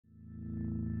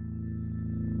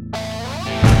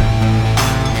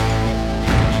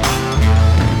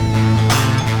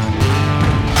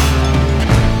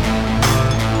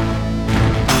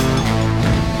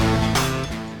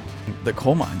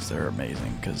coal mines there are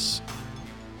amazing because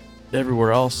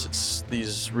everywhere else it's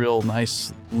these real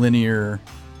nice linear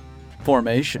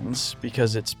formations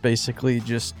because it's basically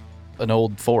just an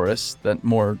old forest that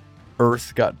more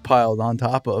earth got piled on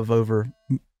top of over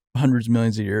hundreds of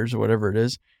millions of years or whatever it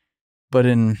is. But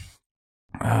in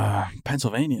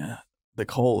Pennsylvania, the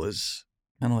coal is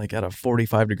kind of like at a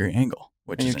 45-degree angle,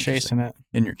 which And is you're chasing it.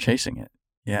 And you're chasing it,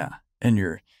 yeah. And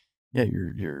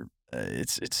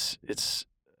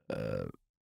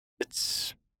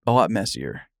it's a lot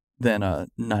messier than a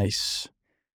nice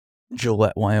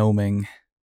Gillette, Wyoming,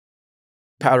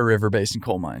 Powder River Basin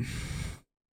coal mine.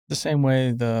 The same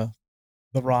way the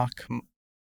rock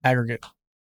aggregate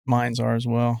mines are as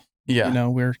well. Yeah. You know,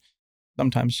 we're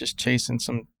sometimes just chasing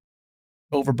some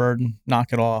overburden,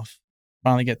 knock it off,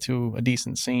 finally get to a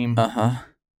decent seam.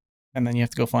 And then you have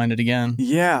to go find it again.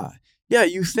 Yeah. Yeah,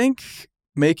 you think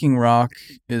making rock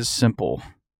is simple,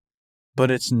 but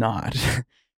it's not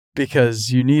because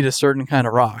you need a certain kind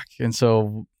of rock. And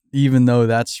so even though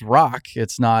that's rock,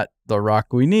 it's not the rock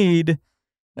we need.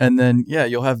 And then, yeah,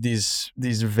 you'll have these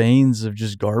veins of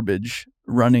just garbage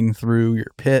running through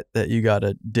your pit that you got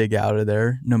to dig out of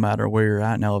there no matter where you're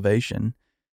at in elevation.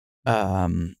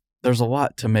 There's a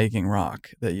lot to making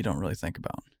rock that you don't really think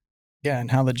about. Yeah,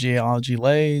 and how the geology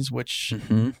lays, which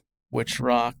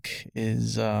rock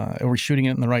is, are we shooting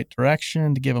it in the right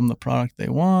direction to give them the product they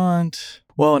want?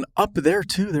 Well, and up there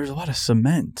too, there's a lot of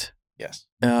cement. Yes.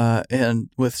 And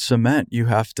with cement, you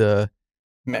have to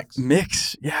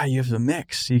mix. Yeah, you have to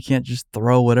mix. You can't just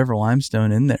throw whatever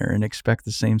limestone in there and expect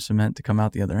the same cement to come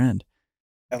out the other end.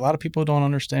 A lot of people don't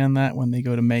understand that when they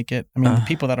go to make it. I mean, the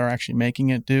people that are actually making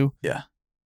it do. Yeah.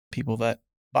 People that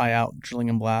buy out drilling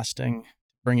and blasting,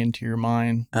 bring into your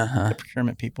mine. The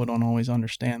procurement people don't always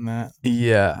understand that.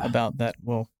 Yeah. About that.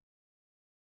 Well,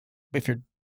 if you're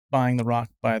buying the rock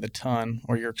by the ton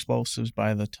or your explosives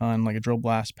by the ton, like a drill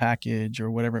blast package or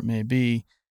whatever it may be,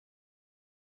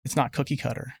 it's not cookie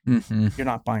cutter. You're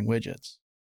not buying widgets.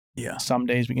 Yeah. Some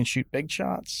days we can shoot big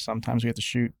shots. Sometimes we have to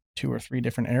shoot 2 or 3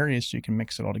 different areas so you can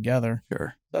mix it all together.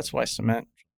 Sure. That's why cement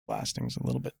blasting is a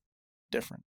little bit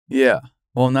different. Yeah.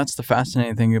 Well, and that's the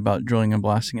fascinating thing about drilling and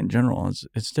blasting in general is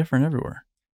it's different everywhere.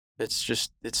 It's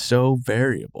so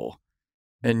variable.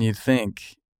 And you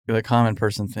think, the common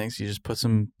person thinks you just put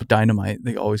some dynamite,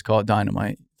 they always call it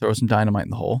dynamite, throw some dynamite in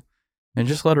the hole and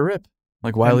just let it rip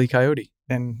like Wile E. Coyote.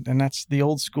 And that's the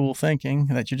old school thinking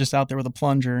that you're just out there with a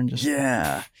plunger and just...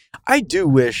 Yeah. I do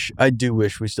wish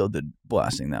we still did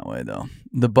blasting that way though.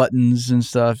 The buttons and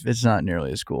stuff, it's not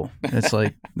nearly as cool. It's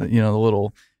like, the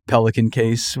little Pelican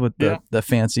case with the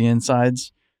fancy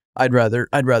insides. I'd rather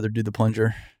do the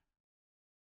plunger.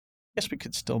 Guess we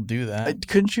could still do that.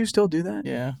 Couldn't you still do that?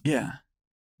 Yeah. Yeah.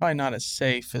 Probably not as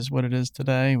safe as what it is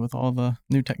today with all the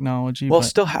new technology. Well,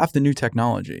 still have the new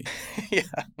technology. Yeah.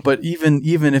 But even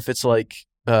if it's like,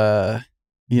 for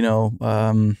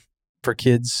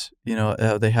kids,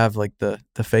 they have like the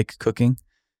fake cooking.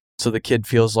 So the kid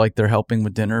feels like they're helping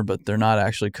with dinner, but they're not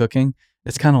actually cooking.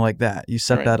 It's kind of like that. You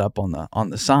set that up on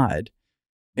the side,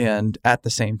 and at the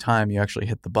same time, you actually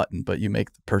hit the button, but you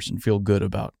make the person feel good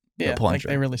about the plunger.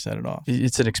 Like they really set it off.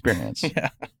 It's an experience. Yeah.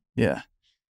 Yeah.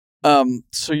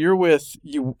 So you were with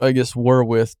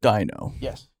Dyno.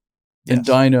 Yes. And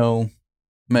Dyno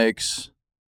makes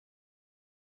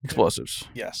explosives.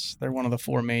 Yes. They're one of the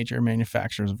 4 major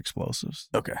manufacturers of explosives.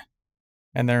 Okay.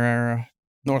 And their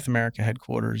North America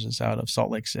headquarters is out of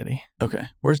Salt Lake City. Okay.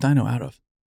 Where's Dyno out of?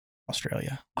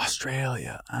 Australia.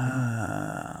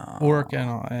 Work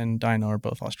and Dyno are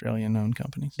both Australian-owned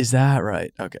companies. Is that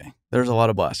right? Okay. There's a lot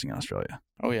of blasting in Australia.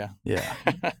 Oh, yeah. Yeah.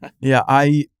 Yeah,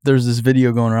 there's this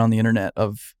video going around the internet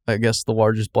of, I guess, the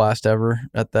largest blast ever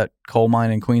at that coal mine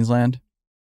in Queensland.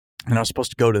 And I was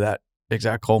supposed to go to that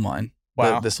exact coal mine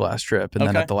this last trip. And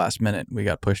then at the last minute, we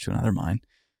got pushed to another mine.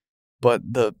 But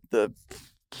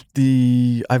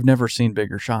I've never seen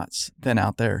bigger shots than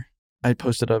out there. I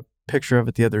posted a picture of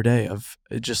it the other day of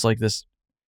just like this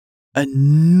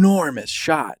enormous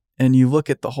shot. And you look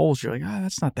at the holes, you're like,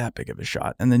 that's not that big of a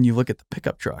shot. And then you look at the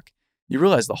pickup truck, you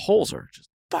realize the holes are just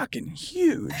fucking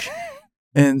huge.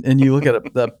 and you look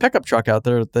at the pickup truck out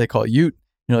there that they call Ute,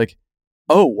 you're like,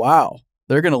 oh, wow,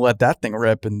 they're going to let that thing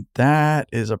rip. And that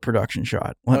is a production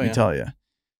shot, let me tell you.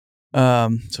 So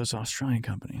it's an Australian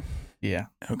company. Yeah.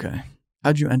 Okay.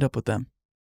 How'd you end up with them?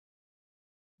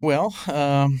 Well,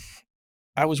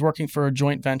 I was working for a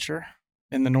joint venture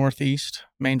in the Northeast,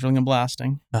 Main Drilling and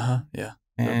Blasting. Yeah.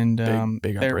 And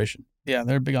big operation. Yeah,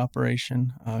 they're a big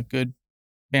operation. Good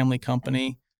family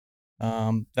company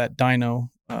that Dyno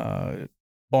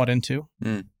bought into,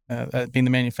 being the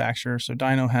manufacturer. So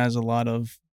Dyno has a lot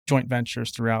of joint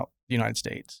ventures throughout the United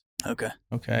States. Okay.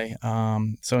 Okay.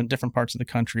 So in different parts of the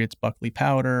country, it's Buckley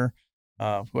Powder,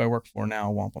 who I work for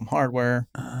now, Wampum Hardware,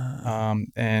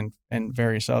 and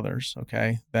various others.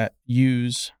 Okay, that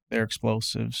use their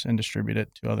explosives and distribute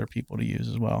it to other people to use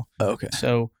as well. Okay.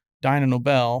 So Dyna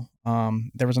Nobel,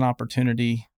 there was an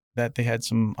opportunity that they had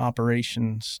some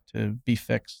operations to be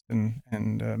fixed and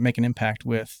make an impact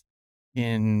with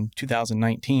in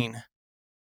 2019.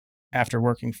 After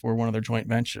working for one of their joint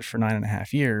ventures for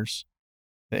 9.5 years,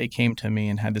 they came to me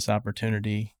and had this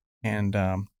opportunity, and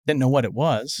didn't know what it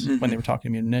was when they were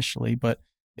talking to me initially, but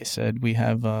they said, we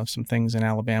have some things in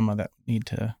Alabama that need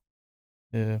to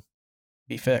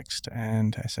be fixed.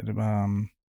 And I said,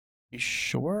 you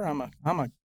sure? I'm a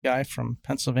guy from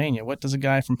Pennsylvania. What does a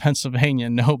guy from Pennsylvania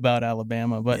know about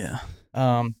Alabama? But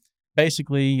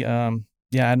basically, I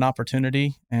had an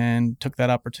opportunity and took that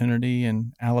opportunity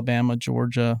in Alabama,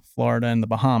 Georgia, Florida, and the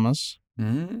Bahamas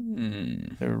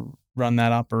to run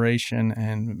that operation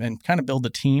and kind of build a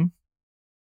team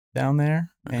down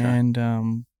there. Okay.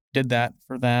 And did that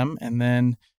for them. And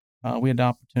then we had the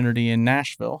opportunity in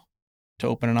Nashville to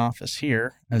open an office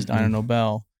here as Dyna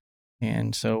Nobel.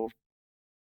 And so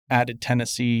added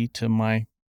Tennessee to my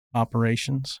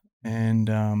operations. And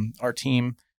our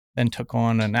team then took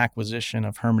on an acquisition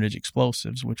of Hermitage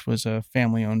Explosives, which was a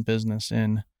family-owned business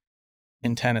in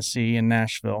Tennessee, in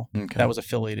Nashville, that was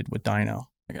affiliated with Dyno.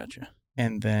 I got you.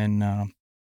 And then,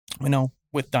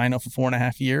 with Dyno for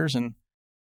 4.5 years, and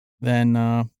then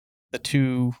the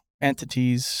two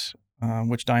entities,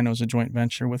 which Dyno is a joint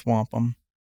venture with Wampum,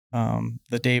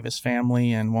 the Davis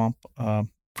family and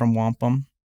from Wampum,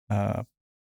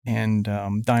 and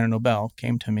Dyna Nobel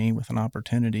came to me with an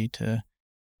opportunity to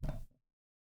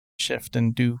shift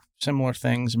and do similar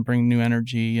things and bring new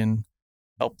energy and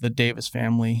help the Davis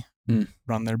family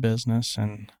run their business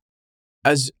and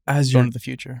as go into the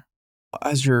future.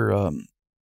 As you're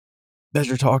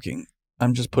talking,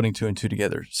 I'm just putting two and two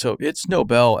together. So it's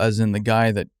Nobel as in the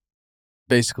guy that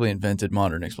basically invented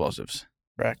modern explosives.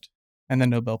 Correct. And the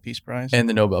Nobel Peace Prize. And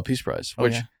the Nobel Peace Prize,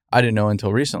 which I didn't know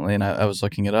until recently. And I was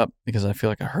looking it up because I feel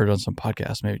like I heard on some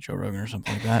podcast, maybe Joe Rogan or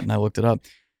something like that. And I looked it up.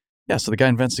 Yeah, so the guy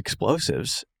invents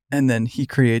explosives and then he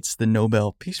creates the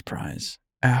Nobel Peace Prize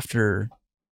after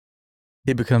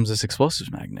he becomes this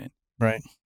explosives magnate. Right.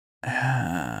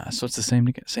 So it's the same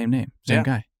name, same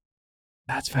guy.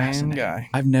 That's fascinating. Same guy.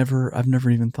 I've never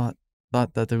even thought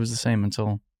that there was the same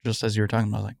until just as you were talking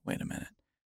about. I was like, wait a minute,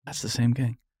 that's the same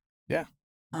gang. Yeah.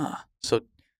 So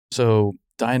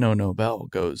Dyno Nobel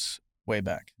goes way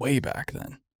back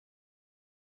then.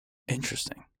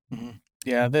 Interesting. Mm-hmm.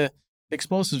 Yeah, the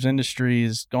explosives industry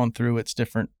is going through its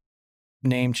different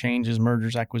name changes,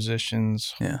 mergers,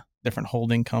 acquisitions, different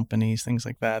holding companies, things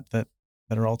like that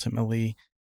are ultimately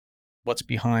what's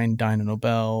behind Dyna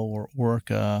Nobel or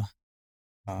Orca.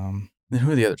 Then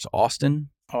who are the others? Austin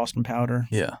Powder.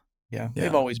 Yeah.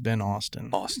 They've always been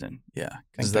Austin. Yeah.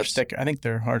 I think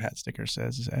their hard hat sticker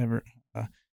says ever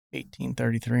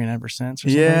 1833 and ever since. Or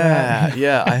something like that.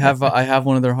 Yeah. I have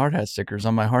one of their hard hat stickers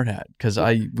on my hard hat because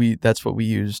that's what we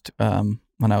used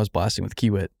when I was blasting with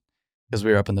Kiewit because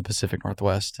we were up in the Pacific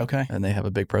Northwest. Okay. And they have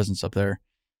a big presence up there.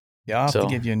 Yeah, I'll have to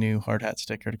give you a new hard hat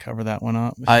sticker to cover that one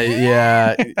up.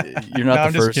 You're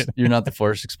not the first. You're not the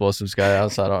first explosives guy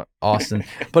outside of Austin,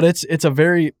 but it's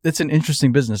an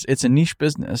interesting business. It's a niche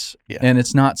business, and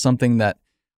it's not something that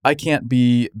I can't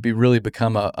really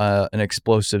become an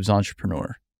explosives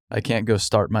entrepreneur. I can't go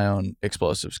start my own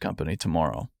explosives company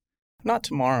tomorrow. Not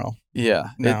tomorrow.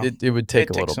 Yeah, no. It would take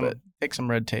a little bit. Take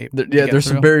some red tape. There's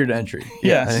some barrier to entry.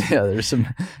 Yes. Yeah, there's some.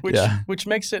 Which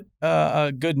makes it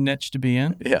a good niche to be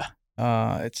in. Yeah.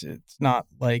 It's not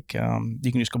like you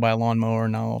can just go buy a lawnmower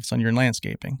and now all of a sudden you're in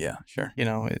landscaping. Yeah, sure.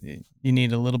 You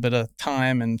need a little bit of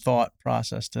time and thought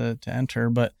process to enter.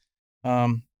 But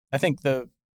I think the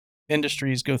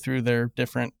industries go through their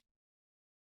different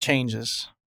changes,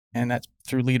 and that's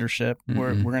through leadership.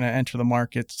 Mm-hmm. We're going to enter the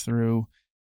markets through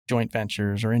joint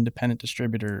ventures or independent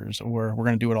distributors, or we're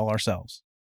going to do it all ourselves.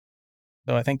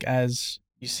 So I think as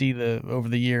you see over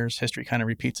the years, history kind of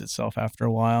repeats itself after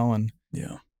a while, and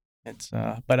it's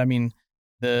but I mean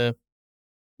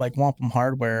like Wampum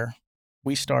Hardware,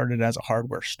 we started as a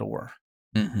hardware store.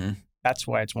 Mm-hmm. That's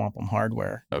why it's Wampum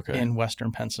Hardware in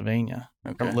Western Pennsylvania,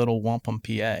 from Little Wampum,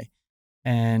 PA,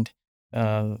 and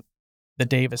the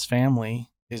Davis family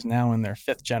is now in their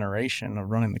 5th generation of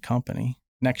running the company.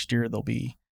 Next year they'll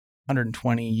be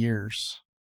 120 years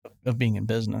of being in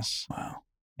business. Wow.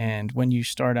 And when you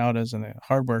start out as a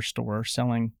hardware store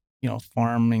selling,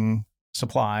 farming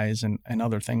supplies and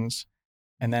other things,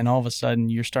 and then all of a sudden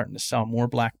you're starting to sell more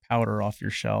black powder off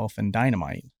your shelf and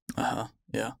dynamite.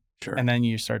 Yeah, Sure. And then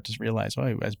you start to realize,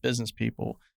 oh, as business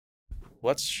people,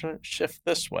 let's shift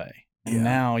this way. And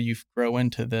now you grow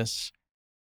into this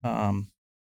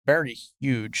very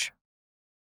huge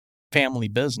family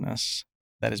business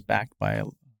that is backed by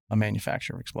a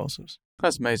manufacturer of explosives.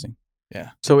 That's amazing.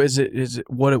 Yeah. So is it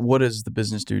what does the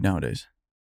business do nowadays?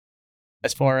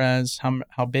 As far as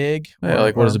how big? Yeah,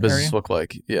 like what does the business area? look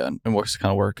like? Yeah, and what's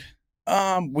kind of work?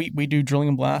 We do drilling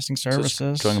and blasting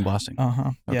services. Drilling and blasting. Okay.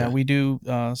 Yeah, we do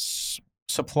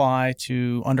supply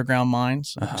to underground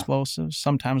mines of explosives.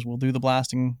 Sometimes we'll do the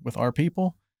blasting with our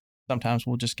people. Sometimes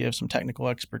we'll just give some technical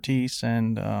expertise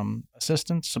and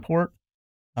assistance, support.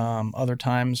 Other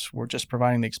times we're just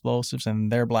providing the explosives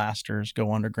and their blasters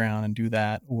go underground and do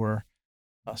that, or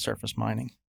surface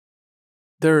mining.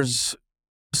 There's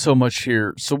so much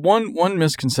here. So one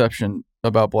misconception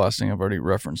about blasting, I've already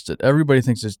referenced it. Everybody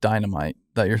thinks it's dynamite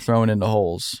that you're throwing into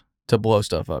holes to blow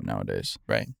stuff up nowadays.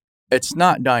 Right. It's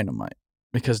not dynamite,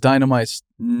 because dynamite's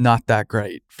not that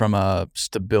great from a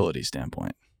stability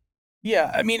standpoint.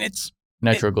 Yeah, I mean, it's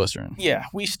nitroglycerin. Yeah,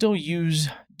 we still use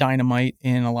dynamite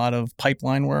in a lot of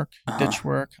pipeline work, ditch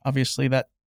work. Obviously, that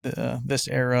this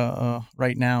era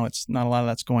right now, it's not a lot of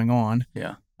that's going on.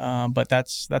 Yeah. But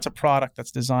that's a product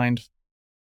that's designed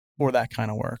for that kind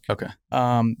of work. Okay.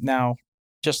 Now,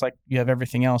 just like you have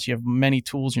everything else, you have many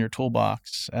tools in your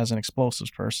toolbox as an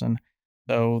explosives person.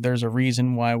 So there's a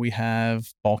reason why we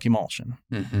have bulk emulsion.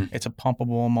 Mm-hmm. It's a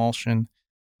pumpable emulsion,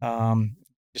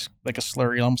 just like a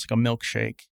slurry, almost like a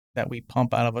milkshake that we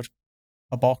pump out of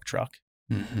a bulk truck.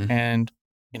 Mm-hmm. And,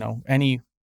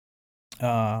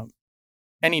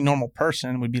 any normal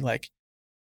person would be like,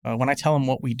 when I tell them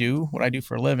what I do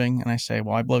for a living, and I say,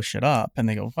 well, I blow shit up, and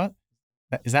they go, what?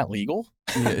 Is that legal?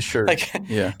 Yeah, sure.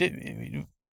 Yeah.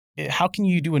 How can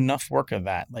you do enough work of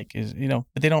that? But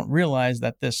they don't realize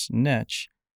that this niche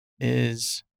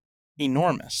is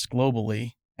enormous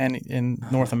globally, and in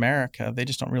North America, they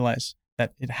just don't realize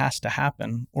that it has to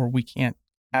happen, or we can't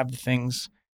have the things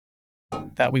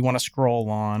that we want to scroll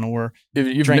on or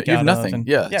drink out nothing. of.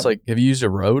 And, it's like, have you used a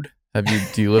road?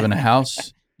 Do you live in a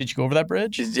house? Did you go over that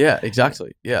bridge? Yeah,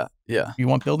 exactly. Yeah. You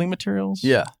want building materials?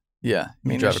 Yeah. I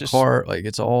mean, you drive a car. Like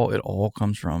it all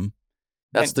comes from.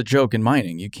 That's the joke in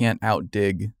mining. You can't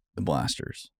outdig the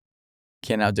blasters.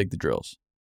 Can't outdig the drills.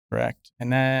 Correct.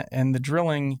 And the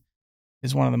drilling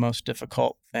is one of the most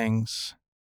difficult things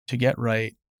to get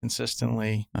right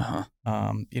consistently.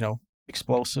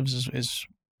 Explosives is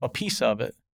a piece of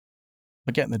it,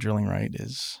 but getting the drilling right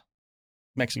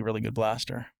makes a really good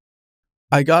blaster.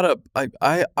 I got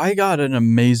an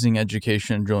amazing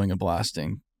education in drilling and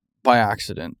blasting by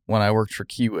accident when I worked for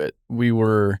Kiewit. We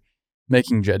were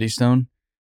making jetty stone,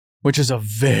 which is a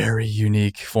very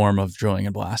unique form of drilling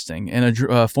and blasting, and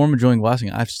a form of drilling and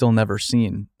blasting I've still never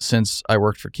seen since I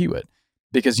worked for Kiewit.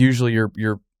 Because usually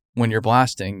when you're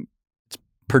blasting, it's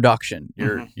production.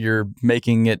 You're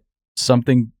making it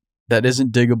something that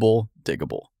isn't diggable,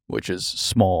 which is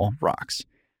small rocks.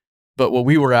 But what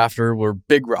we were after were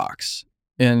big rocks.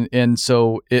 And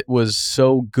so it was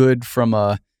so good from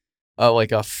a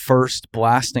first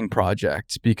blasting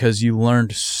project, because you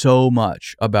learned so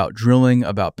much about drilling,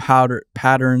 about powder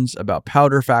patterns, about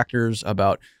powder factors,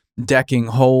 about decking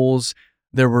holes.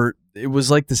 It was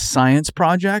like the science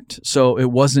project. So it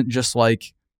wasn't just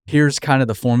like, here's kind of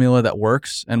the formula that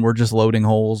works and we're just loading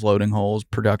holes,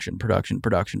 production.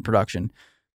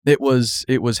 It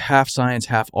was half science,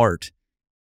 half art.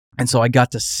 And so I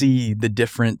got to see the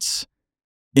difference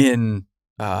in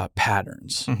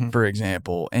patterns, for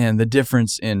example, and the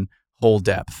difference in hole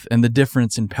depth, and the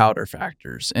difference in powder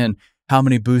factors, and how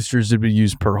many boosters did we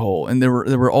use per hole. And there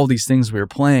were all these things we were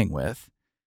playing with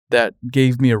that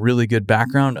gave me a really good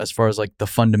background as far as like the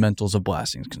fundamentals of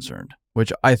blasting is concerned,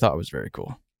 which I thought was very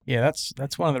cool. Yeah,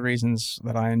 that's one of the reasons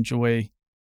that I enjoy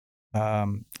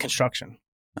construction.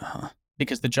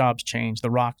 Because the jobs change,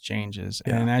 the rock changes,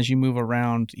 and as you move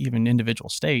around even individual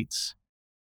states,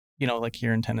 like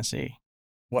here in Tennessee,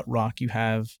 what rock you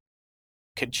have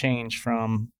could change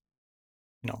from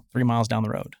 3 miles down the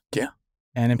road. Yeah.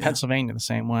 And in Pennsylvania, the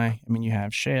same way. I mean, you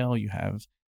have shale, you have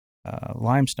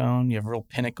limestone, you have real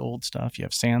pinnacled stuff, you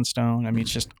have sandstone. I mean,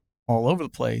 it's just all over the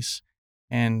place.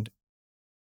 And,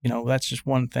 that's just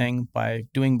one thing. By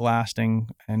doing blasting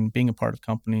and being a part of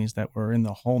companies that were in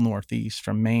the whole Northeast,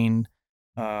 from Maine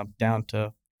down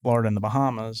to Florida and the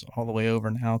Bahamas, all the way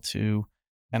over now to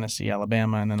Tennessee,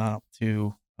 Alabama, and then up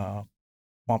to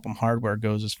Wampum Hardware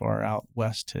goes as far out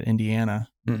west to Indiana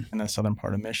and the southern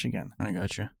part of Michigan. I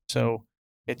got you. So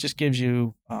it just gives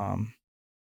you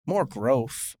more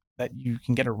growth that you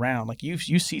can get around. Like you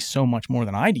see so much more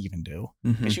than I'd even do,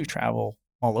 because you travel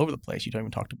all over the place. You don't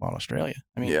even talk about Australia.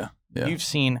 I mean, Yeah. you've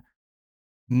seen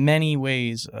many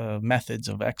ways of methods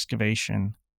of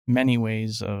excavation, many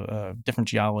ways of different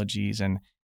geologies. And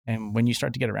when you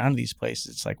start to get around to these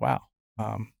places, it's like, wow,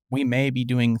 we may be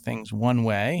doing things one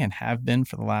way and have been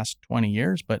for the last 20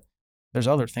 years, but there's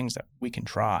other things that we can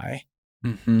try.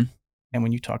 Mm-hmm. And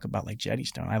when you talk about like Jetty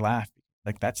Stone, I laugh.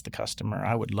 Like, that's the customer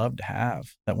I would love to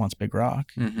have that wants big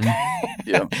rock. Mm-hmm.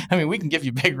 Yep. I mean, we can give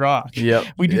you big rock. Yep.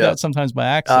 We do that sometimes by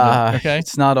accident. Okay.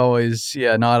 It's not always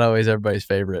everybody's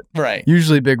favorite. Right.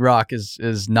 Usually big rock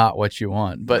is not what you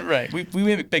want. But right. We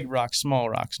make big rocks, small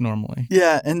rocks normally.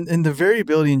 Yeah, and the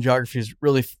variability in geography is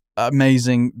really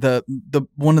amazing. The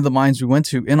one of the mines we went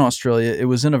to in Australia, it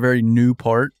was in a very new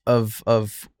part of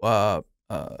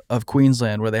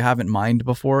Queensland where they haven't mined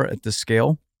before at this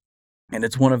scale. And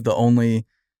it's probably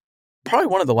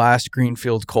one of the last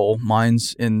greenfield coal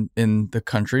mines in the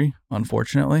country,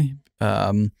 unfortunately.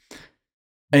 And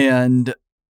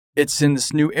it's in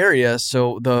this new area.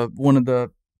 So one of the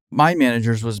mine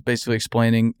managers was basically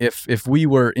explaining if we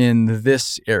were in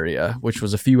this area, which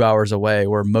was a few hours away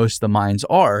where most of the mines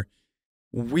are,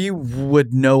 we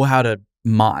would know how to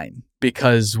mine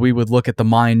because we would look at the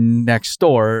mine next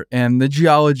door and the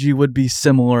geology would be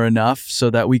similar enough so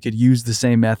that we could use the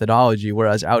same methodology.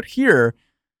 Whereas out here,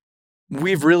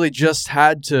 we've really just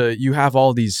you have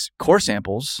all these core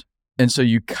samples. And so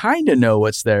you kind of know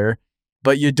what's there,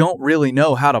 but you don't really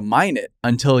know how to mine it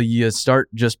until you start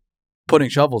just putting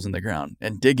shovels in the ground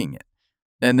and digging it.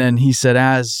 And then he said,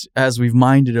 as we've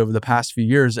mined it over the past few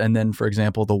years, and then, for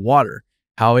example, the water,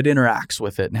 how it interacts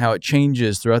with it and how it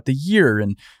changes throughout the year.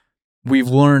 And we've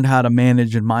learned how to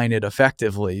manage and mine it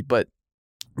effectively. But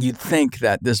you'd think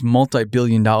that this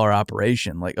multi-billion-dollar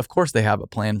operation, like, of course they have a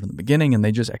plan from the beginning and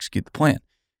they just execute the plan.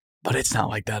 But it's not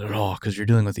like that at all because you're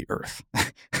dealing with the earth.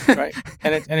 Right.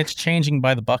 And it's changing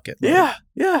by the bucket. Right?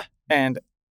 Yeah. And,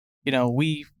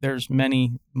 there's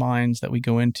many mines that we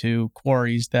go into,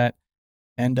 quarries that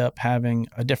end up having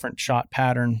a different shot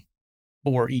pattern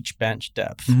for each bench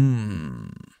depth.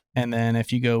 Mm. And then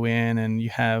if you go in and you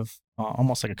have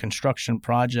almost like a construction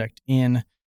project in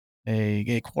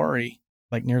a quarry,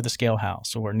 like near the scale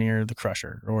house or near the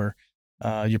crusher, or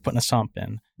you're putting a sump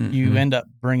in, you end up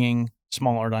bringing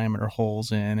smaller diameter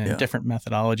holes in and different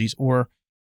methodologies or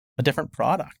a different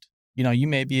product. You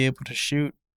may be able to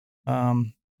shoot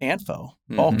ANFO,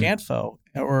 bulk ANFO,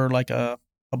 or like a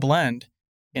blend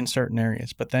in certain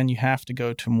areas, but then you have to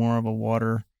go to more of a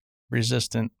water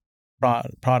resistant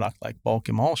product like bulk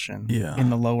emulsion in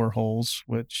the lower holes,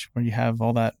 where you have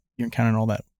all that, you're encountering all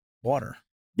that water.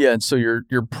 Yeah, and so your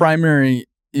primary,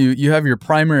 you have your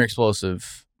primary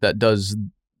explosive that does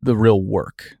the real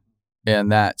work,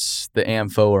 and that's the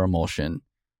ANFO or emulsion.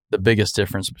 The biggest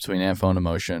difference between ANFO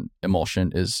and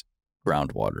emulsion is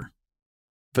groundwater,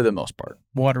 for the most part.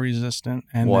 Water resistant,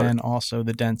 and then also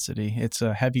the density. It's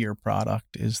a heavier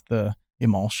product is the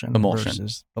emulsion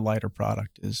versus the lighter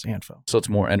product is ANFO. So it's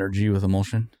more energy with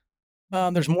emulsion?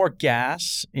 There's more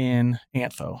gas in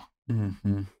ANFO.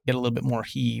 Mm-hmm. Get a little bit more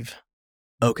heave.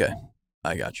 Okay,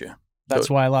 I got you. That's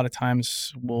why a lot of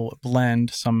times we'll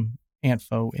blend some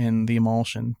ANFO in the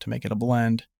emulsion to make it a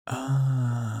blend.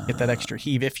 Get that extra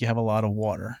heave if you have a lot of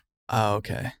water. Oh,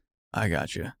 okay. I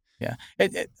got you. Yeah.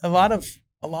 A lot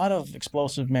of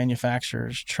explosive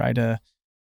manufacturers try to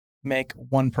make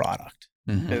one product.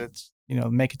 Mm-hmm. It's,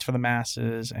 make it for the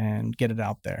masses and get it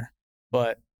out there.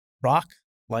 But rock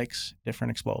likes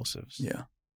different explosives. Yeah.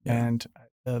 And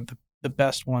the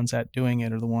best ones at doing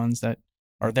it are the ones that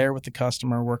are there with the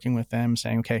customer, working with them,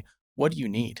 saying, okay, what do you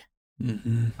need?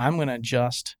 Mm-hmm. I'm going to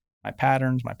adjust my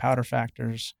patterns, my powder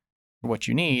factors for what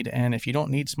you need. And if you don't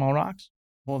need small rocks,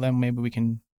 well, then maybe we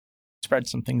can spread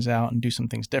some things out and do some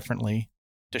things differently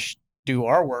to do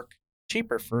our work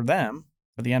cheaper for them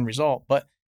for the end result. But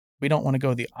we don't want to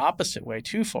go the opposite way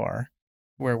too far,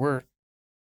 where we're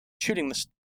shooting the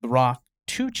rock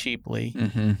too cheaply,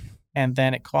 and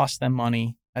then it costs them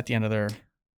money at the end of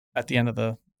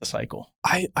the cycle.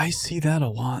 I see that a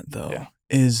lot though. Yeah.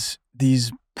 Is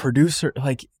these producer,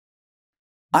 like,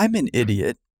 I'm an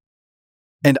idiot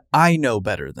and I know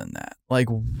better than that. Like,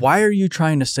 why are you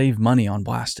trying to save money on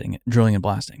drilling and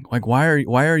blasting? Like, why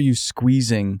are you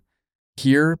squeezing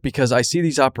here? Because I see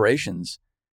these operations,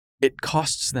 it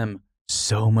costs them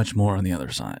so much more on the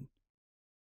other side.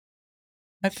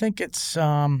 I think it's you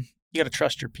got to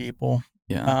trust your people.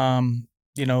 Yeah.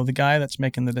 The guy that's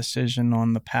making the decision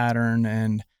on the pattern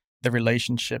and the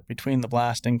relationship between the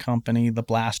blasting company, the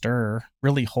blaster,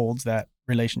 really holds that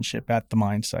relationship at the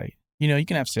mine site. You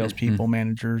can have salespeople,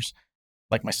 managers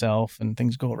like myself, and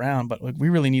things go around, but we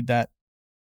really need that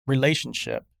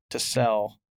relationship to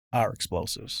sell are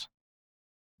explosives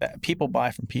that people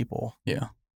buy from people. Yeah.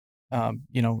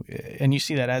 You know, and you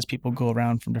see that as people go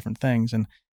around from different things. And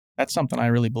that's something I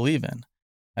really believe in.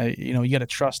 You know, you got to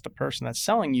trust the person that's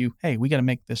selling you. Hey, we got to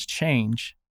make this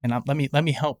change, and let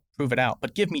me help prove it out.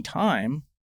 But give me time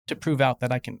to prove out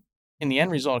that I can. In the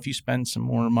end result, if you spend some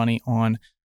more money on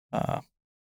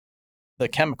the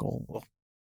chemical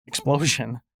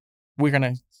explosion, we're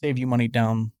gonna save you money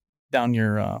down in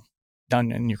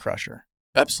your crusher.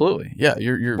 Absolutely. Yeah.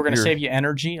 You're We're gonna save you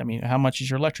energy. I mean, how much is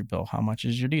your electric bill? How much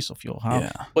is your diesel fuel?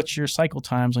 Yeah. What's your cycle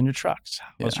times on your trucks?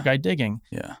 How's your guy digging?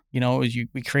 Yeah. You know,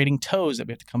 we creating tows that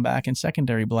we have to come back in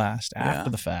secondary blast after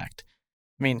the fact.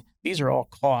 I mean, these are all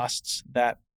costs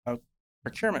that a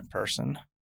procurement person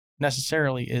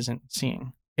necessarily isn't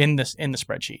seeing in the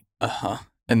spreadsheet.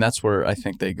 And that's where I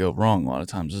think they go wrong a lot of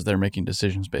times, is they're making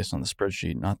decisions based on the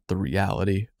spreadsheet, not the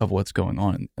reality of what's going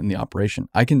on in the operation.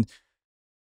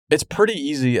 It's pretty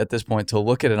easy at this point to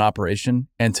look at an operation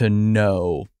and to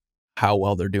know how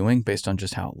well they're doing based on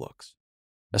just how it looks,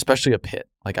 especially a pit.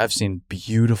 Like, I've seen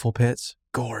beautiful pits,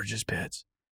 gorgeous pits,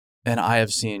 and I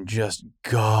have seen just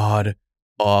god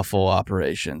awful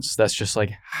operations. That's just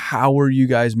like, how are you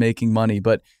guys making money?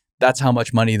 But that's how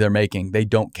much money they're making. They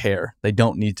don't care. They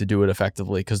don't need to do it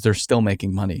effectively because they're still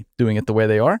making money doing it the way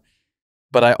they are.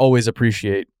 But I always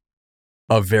appreciate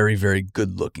a very, very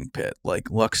good looking pit like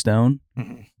Luckstone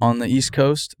on the East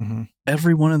Coast.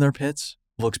 Every one of their pits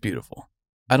looks beautiful.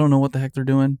 I don't know what the heck they're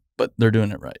doing, but they're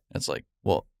doing it right. It's like,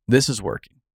 well, this is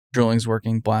working. Drilling's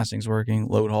working, blasting's working,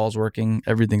 load haul's working,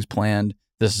 everything's planned.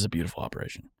 This is a beautiful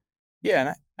operation.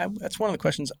 Yeah, and that's one of the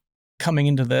questions coming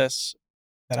into this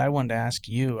that I wanted to ask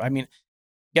you. I mean,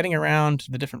 getting around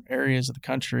the different areas of the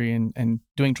country and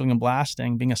doing drilling and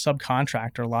blasting, being a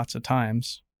subcontractor lots of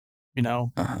times, you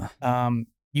know,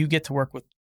 you get to work with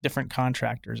different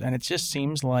contractors, and it just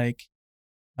seems like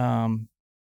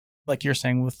you're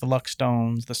saying with the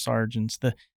Luckstones, the Sargents,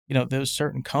 those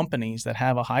certain companies that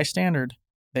have a high standard,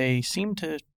 they seem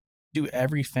to do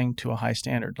everything to a high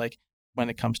standard. Like when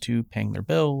it comes to paying their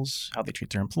bills, how they treat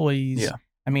their employees. Yeah.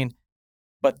 I mean,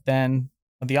 but then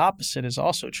the opposite is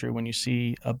also true when you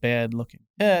see a bad looking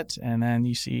pit and then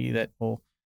you see that, well,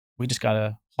 we just got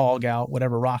to hog out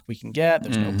whatever rock we can get.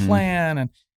 There's no plan.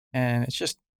 And it's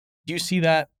just, do you see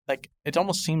that? Like, it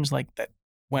almost seems like that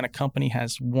when a company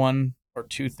has one or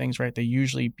two things right, they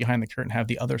usually behind the curtain have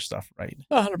the other stuff right.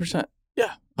 100%.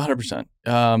 Yeah, 100%.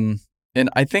 And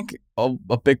I think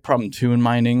a big problem too in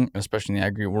mining, especially in the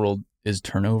aggregate world, is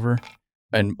turnover,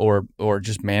 and or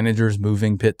just managers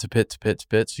moving pit to pit to pit to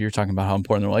pit. So you're talking about how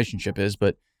important the relationship is,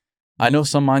 but I know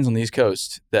some mines on the East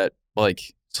Coast that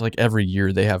it's like every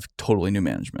year they have totally new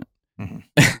management,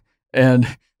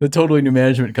 and the totally new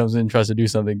management comes in and tries to do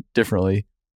something differently,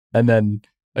 and then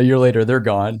a year later they're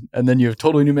gone, and then you have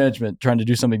totally new management trying to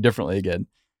do something differently again,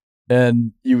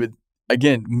 and you would.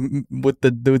 Again, with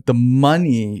the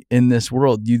money in this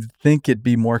world, you'd think it'd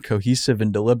be more cohesive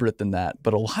and deliberate than that.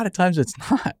 But a lot of times it's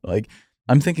not. Like,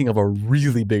 I'm thinking of a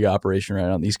really big operation right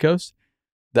on the East Coast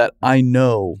that I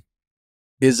know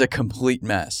is a complete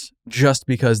mess just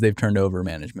because they've turned over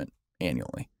management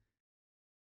annually.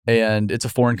 And it's a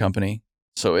foreign company.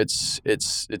 So it's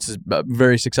a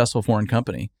very successful foreign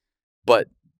company, but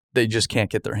they just can't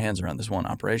get their hands around this one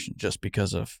operation just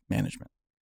because of management.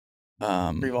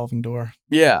 Revolving door.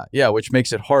 Yeah, which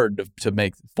makes it hard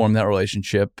to form that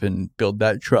relationship and build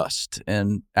that trust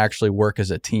and actually work as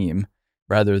a team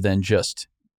rather than just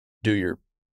do your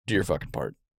fucking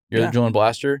part. You're the drill and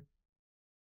blaster,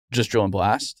 just drill and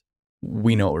blast.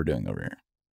 We know what we're doing over here.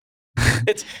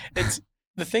 It's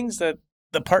the things that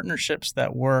the partnerships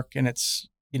that work, and it's,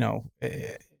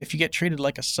 if you get treated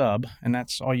like a sub and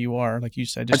that's all you are, like you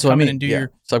said, just come in and do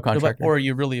your subcontractor, or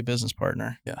you're really a business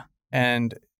partner. Yeah.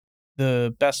 And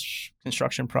the best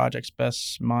construction projects,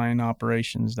 best mine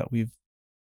operations that we've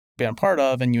been a part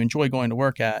of and you enjoy going to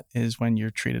work at is when you're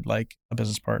treated like a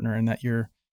business partner and that you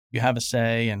have a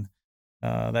say and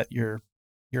that your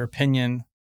opinion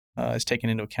is taken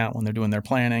into account when they're doing their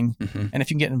planning. And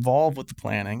if you can get involved with the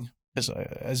planning, because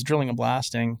as drilling and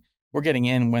blasting, we're getting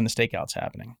in when the stakeout's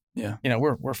happening. Yeah.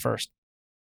 We're first,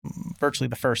 virtually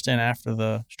the first in after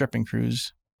the stripping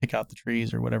crews pick out the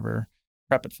trees or whatever,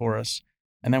 prep it for us.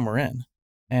 And then we're in.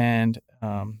 And,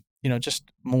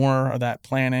 just more of that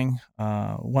planning.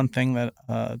 One thing that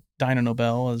Dyna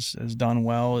Nobel has done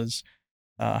well is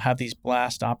have these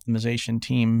blast optimization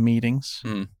team meetings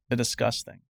to discuss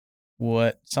things.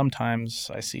 What sometimes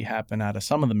I see happen out of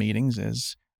some of the meetings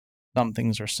is some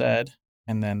things are said,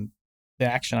 and then the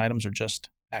action items are just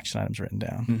action items written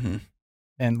down.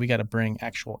 And we got to bring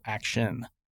actual action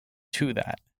to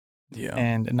that. Yeah.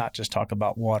 and not just talk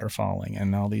about water falling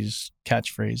and all these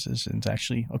catchphrases. And it's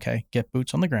actually, okay, get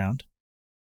boots on the ground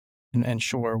and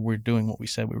ensure we're doing what we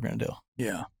said we were going to do.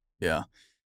 Yeah. Yeah.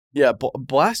 Yeah.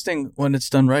 Blasting, when it's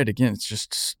done right, again, it's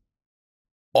just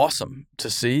awesome to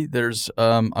see. There's,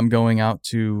 I'm going out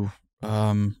to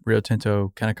Rio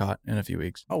Tinto Kennecott in a few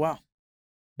weeks. Oh, wow.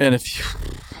 And if you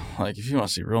want to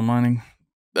see real mining,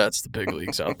 that's the big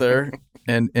leagues out there.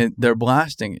 And their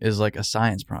blasting is like a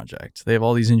science project. They have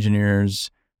all these engineers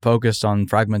focused on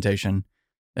fragmentation,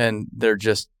 and they're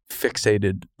just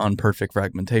fixated on perfect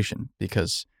fragmentation,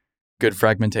 because good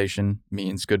fragmentation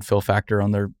means good fill factor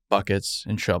on their buckets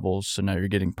and shovels. So now you're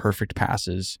getting perfect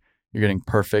passes. You're getting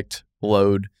perfect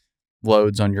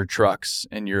loads on your trucks,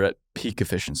 and you're at peak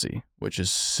efficiency, which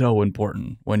is so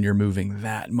important when you're moving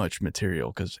that much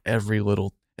material, because every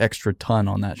little extra ton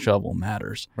on that shovel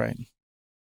matters. Right.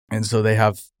 And so they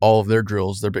have all of their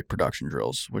drills, their big production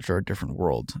drills, which are a different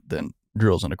world than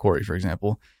drills in a quarry, for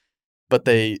example. But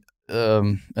they,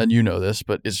 and you know this,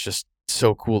 but it's just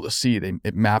so cool to see.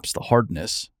 It maps the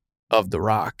hardness of the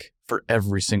rock for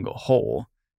every single hole.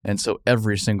 And so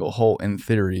every single hole, in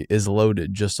theory, is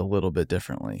loaded just a little bit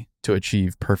differently to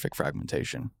achieve perfect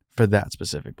fragmentation for that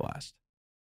specific blast.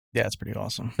 Yeah, it's pretty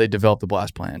awesome. They develop the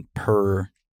blast plan per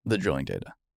the drilling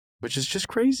data, which is just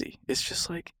crazy. It's just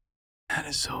like, that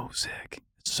is so sick.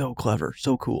 It's so clever,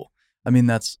 so cool. I mean,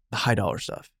 that's the high dollar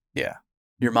stuff. Yeah.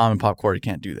 Your mom and pop quarry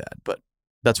can't do that, but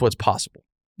that's what's possible.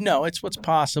 No, it's what's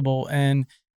possible. And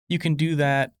you can do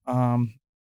that,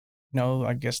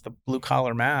 I guess the blue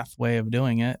collar math way of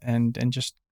doing it, and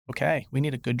just, okay, we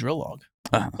need a good drill log.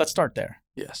 Let's start there.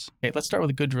 Yes. Okay, let's start with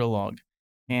a good drill log,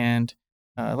 and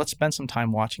let's spend some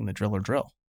time watching the driller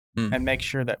drill and make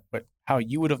sure that how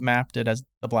you would have mapped it as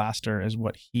the blaster is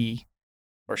what he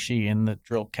or she in the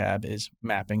drill cab is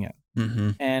mapping it.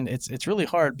 Mm-hmm. And it's really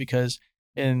hard, because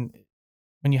when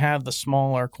you have the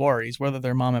smaller quarries, whether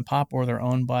they're mom and pop or they're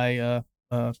owned by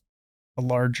a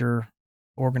larger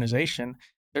organization,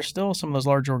 there's still some of those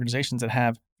large organizations that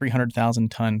have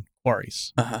 300,000 ton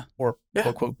quarries or quote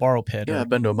unquote borrow pit. Yeah, or I've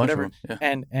been to a bunch whatever. of them.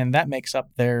 Yeah. And that makes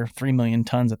up their 3 million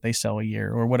tons that they sell a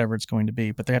year or whatever it's going to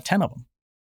be, but they have 10 of them.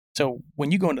 So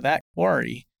when you go into that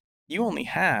quarry, you only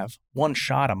have one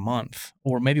shot a month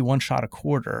or maybe one shot a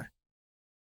quarter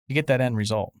to get that end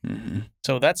result. Mm-hmm.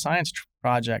 So that science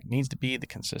project needs to be the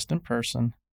consistent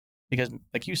person, because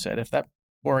like you said, if that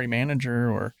quarry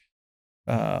manager or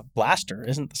blaster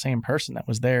isn't the same person that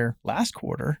was there last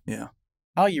quarter, yeah,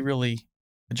 how are you really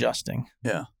adjusting?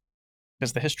 Yeah.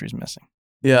 Because the history's missing.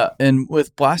 Yeah. And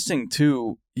with blasting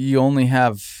too, you only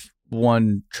have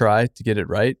one try to get it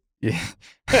right.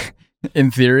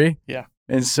 In theory. Yeah.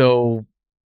 And so,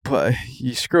 but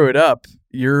you screw it up,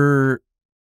 you're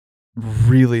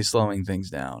really slowing things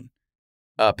down,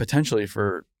 potentially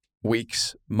for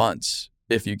weeks, months,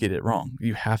 if you get it wrong.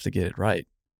 You have to get it right.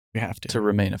 You have to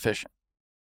remain efficient.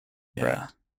 Yeah. Right.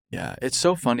 Yeah. It's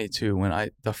so funny too,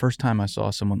 when the first time I saw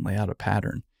someone lay out a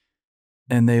pattern,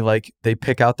 and they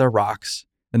pick out their rocks,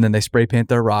 and then they spray paint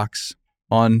their rocks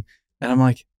on, and I'm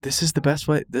like, this is the best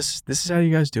way. This is how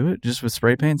you guys do it, just with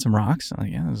spray paint and some rocks. I'm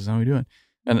like, yeah, this is how we do it.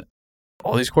 And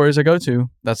all these quarries I go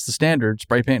to, that's the standard,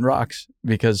 spray paint rocks,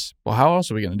 because, well, how else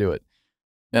are we going to do it?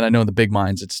 And I know in the big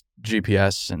mines, it's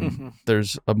GPS, and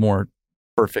there's a more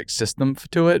perfect system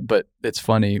to it, but it's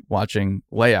funny watching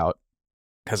layout,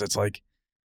 because it's like,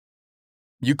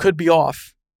 you could be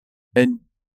off, and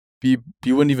you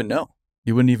wouldn't even know.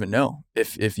 You wouldn't even know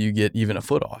if you get even a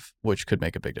foot off, which could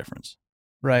make a big difference.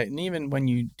 Right. And even when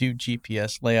you do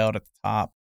GPS layout at the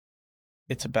top,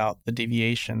 it's about the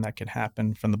deviation that could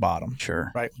happen from the bottom.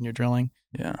 Sure. Right. When you're drilling.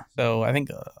 Yeah. So I think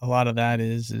a lot of that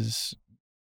is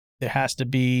there has to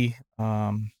be,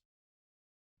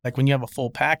 like when you have a full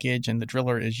package and the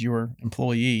driller is your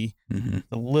employee, it's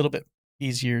a little bit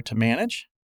easier to manage.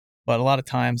 But a lot of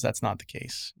times that's not the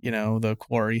case. The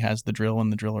quarry has the drill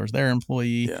and the driller is their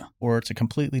employee, or it's a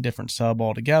completely different sub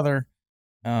altogether.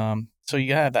 So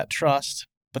you have that trust,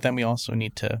 but then we also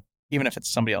need to, even if it's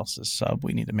somebody else's sub,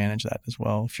 we need to manage that as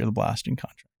well if you're the blasting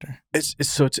contractor.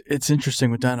 It's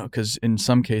interesting with dyno, because in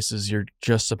some cases you're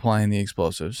just supplying the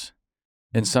explosives.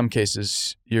 In some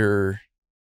cases you're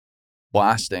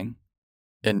blasting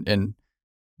and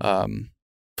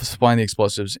supplying the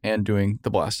explosives and doing the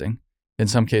blasting. In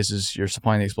some cases, you're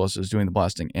supplying the explosives, doing the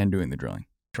blasting, and doing the drilling.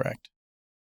 Correct.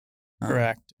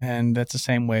 Correct. And that's the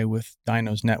same way with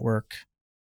Dyno's network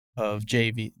of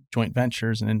JV, joint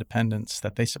ventures and independents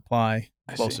that they supply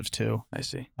explosives to. I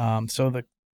see. So the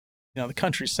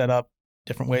country's set up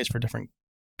different ways for different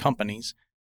companies,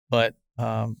 but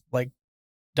like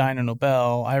Dyno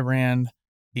Nobel, I ran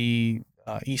the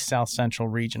East, South, Central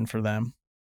region for them,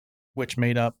 which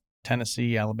made up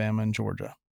Tennessee, Alabama, and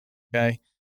Georgia. Okay.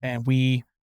 And we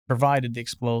provided the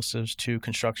explosives to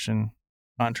construction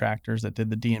contractors that did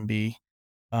the D&B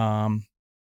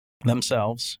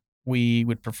themselves. We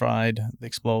would provide the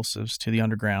explosives to the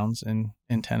undergrounds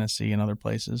in Tennessee and other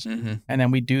places. Mm-hmm. And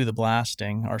then we do the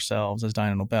blasting ourselves as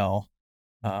Dyno Nobel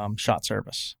shot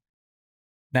service.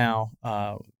 Now,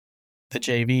 the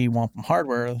JV Wampum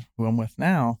Hardware, who I'm with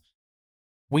now,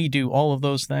 we do all of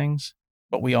those things,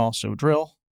 but we also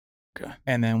drill. Okay.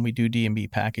 And then we do D&B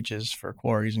packages for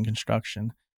quarries and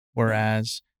construction,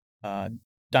 whereas Dyno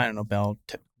Nobel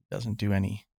typically doesn't do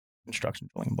any construction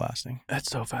drilling and blasting. That's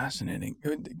so fascinating.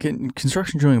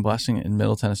 Construction drilling and blasting in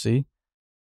Middle Tennessee,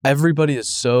 anybody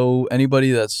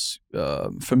that's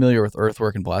familiar with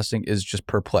earthwork and blasting is just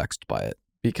perplexed by it,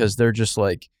 because they're just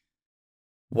like,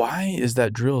 why is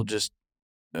that drill just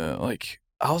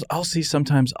I'll see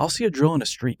a drill in a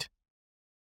street,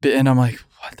 and I'm like,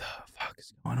 what the fuck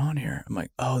is going on here? I'm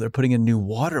like, oh, they're putting a new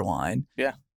water line.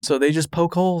 Yeah. So they just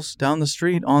poke holes down the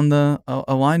street on the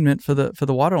alignment for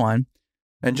the water line,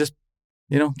 and just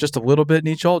a little bit in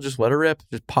each hole, just let it rip,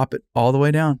 just pop it all the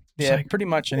way down. Yeah, pretty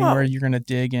much anywhere you're going to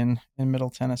dig in Middle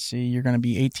Tennessee, you're going to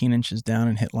be 18 inches down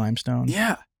and hit limestone.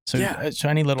 Yeah. So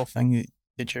any little thing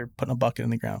that you're putting a bucket in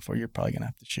the ground for, you're probably going to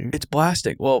have to shoot. It's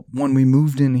blasting. Well, when we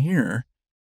moved in here,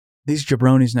 these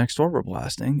jabronis next door were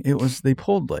blasting. They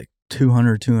pulled like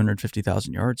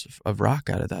 250,000 yards of rock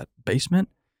out of that basement,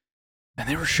 and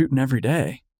they were shooting every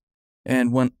day.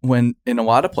 And when in a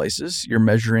lot of places you're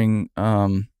measuring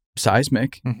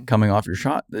seismic coming off your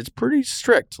shot, it's pretty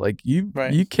strict. Like you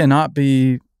cannot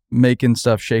be making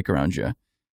stuff shake around you.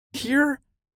 Here,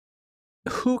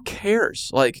 who cares?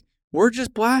 Like, we're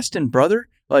just blasting, brother.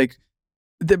 Like,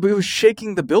 it was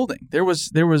shaking the building. There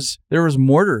was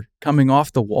mortar coming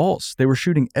off the walls. They were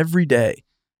shooting every day,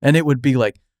 and it would be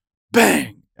like,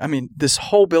 bang. I mean, this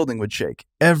whole building would shake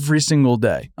every single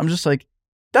day. I'm just like,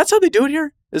 that's how they do it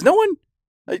here? Is no one?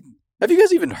 Have you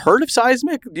guys even heard of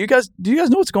seismic? Do you guys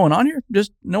know what's going on here?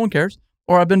 Just no one cares.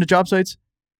 Or I've been to job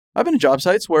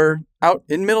sites where out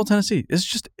in Middle Tennessee,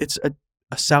 it's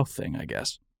a South thing, I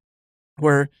guess,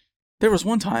 where there was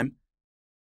one time,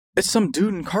 it's some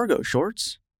dude in cargo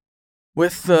shorts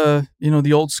with the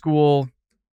old school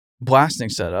blasting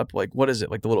setup. Like, what is it?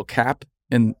 Like the little cap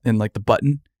in like the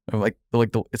button, or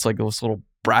it's like this little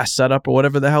brass setup or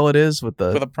whatever the hell it is with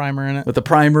a primer in it, with the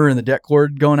primer and the deck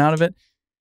cord going out of it.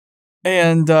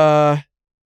 And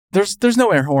there's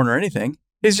no air horn or anything.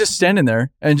 He's just standing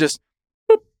there and just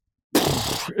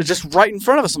right in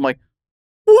front of us. I'm like,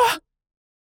 what?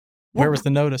 Where was the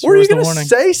notice? Were you the going to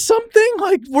say something?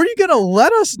 Like, were you going to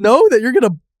let us know that you're going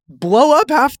to blow up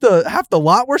half the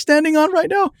lot we're standing on right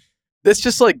now? It's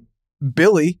just like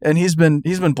Billy, and he's been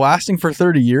blasting for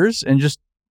 30 years and just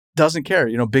doesn't care.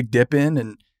 Big dip in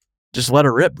and just let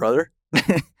her rip, brother.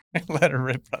 Let her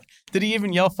rip, brother. Did he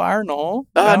even yell fire in the hole?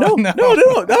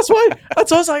 No. That's why I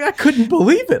was like, I couldn't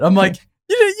believe it. I'm like,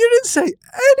 you didn't say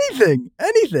anything.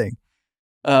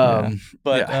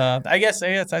 I guess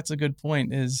that's a good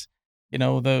point. Is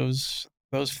those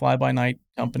fly-by-night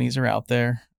companies are out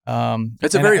there.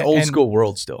 It's a very old school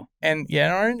world still. And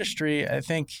in our industry, I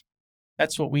think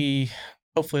that's what we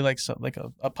hopefully like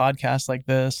a podcast like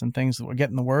this and things that we're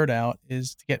getting the word out,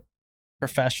 is to get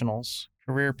professionals,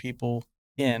 career people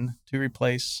in to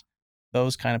replace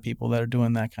those kind of people that are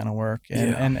doing that kind of work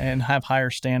and have higher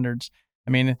standards.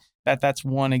 I mean, that's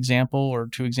one example or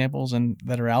two examples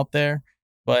that are out there.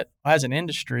 But as an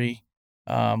industry,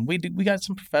 we got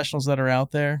some professionals that are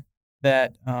out there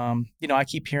that, I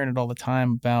keep hearing it all the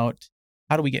time about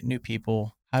how do we get new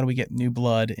people? How do we get new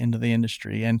blood into the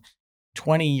industry? And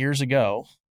 20 years ago,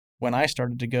 when I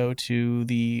started to go to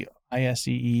the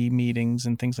ISEE meetings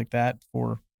and things like that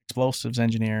for explosives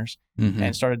engineers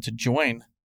and started to join,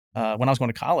 when I was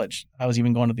going to college, I was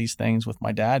even going to these things with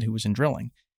my dad who was in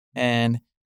drilling. And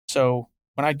so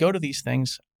when I'd go to these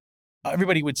things,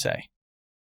 everybody would say,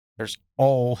 there's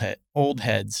old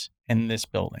heads in this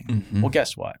building. Well,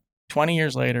 guess what? 20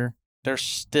 years later, there's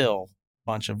still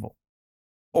a bunch of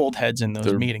old heads in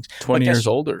those meetings. 20 years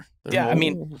older. They're old. I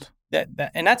mean,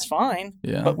 that and that's fine.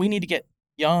 Yeah. But we need to get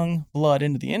young blood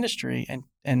into the industry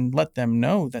and let them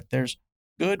know that there's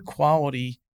good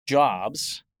quality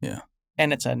jobs. Yeah.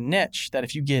 And it's a niche that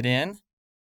if you get in,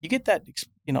 you get that,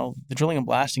 the drilling and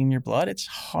blasting in your blood. It's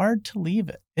hard to leave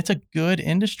it. It's a good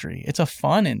industry. It's a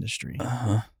fun industry.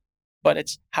 But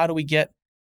it's how do we get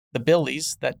the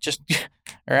Billies that just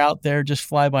are out there just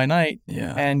fly by night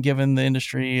and giving the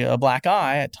industry a black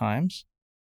eye at times.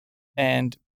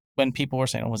 And when people were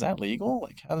saying, was that legal?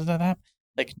 Like, how does that happen?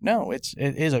 Like, no, it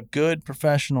is a good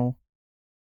professional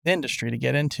industry to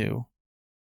get into,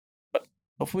 but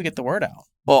hopefully we get the word out.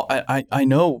 Well, I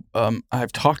know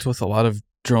I've talked with a lot of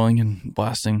drilling and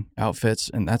blasting outfits,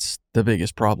 and that's the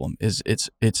biggest problem. Is it's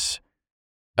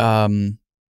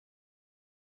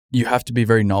you have to be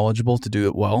very knowledgeable to do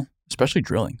it well, especially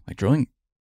drilling. Like drilling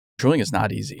is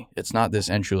not easy. It's not this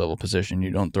entry level position.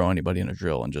 You don't throw anybody in a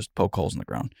drill and just poke holes in the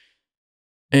ground.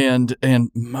 And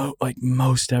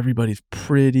most everybody's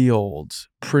pretty old.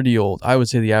 I would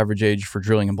say the average age for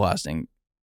drilling and blasting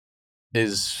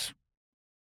is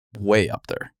way up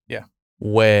there. Yeah.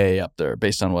 Way up there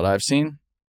based on what I've seen.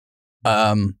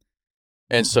 And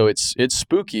so it's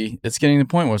spooky. It's getting to the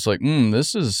point where it's like,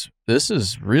 this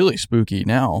is really spooky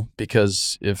now,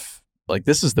 because if like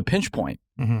this is the pinch point.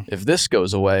 Mm-hmm. If this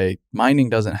goes away, mining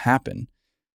doesn't happen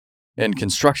and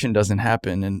construction doesn't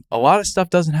happen and a lot of stuff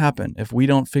doesn't happen if we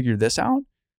don't figure this out.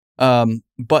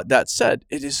 But that said,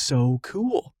 it is so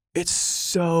cool. It's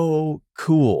so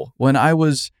cool. When I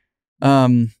was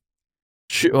with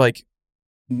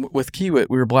Kiewit,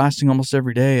 we were blasting almost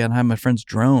every day, and I had my friend's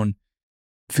drone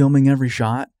filming every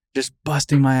shot, just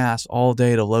busting my ass all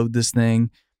day to load this thing.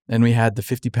 And we had the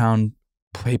 50-pound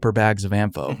paper bags of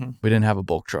ammo. Mm-hmm. We didn't have a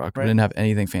bulk truck. Right. We didn't have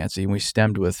anything fancy. And we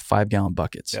stemmed with 5-gallon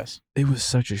buckets. Yes. It was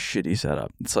such a shitty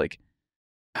setup. It's like,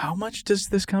 how much does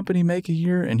this company make a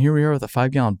year? And here we are with a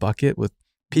 5-gallon bucket with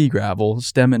pea gravel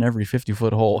stemming every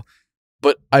 50-foot hole.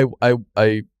 But I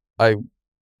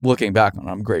looking back on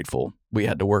it, I'm grateful we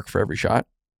had to work for every shot.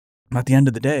 At the end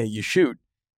of the day, you shoot.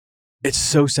 It's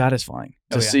so satisfying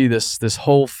to see this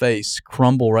whole face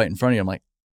crumble right in front of you. I'm like,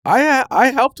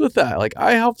 I helped with that. Like,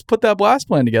 I helped put that blast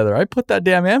plan together. I put that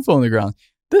damn ammo in the ground.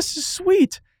 This is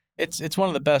sweet. It's one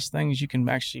of the best things you can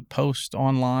actually post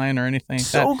online or anything.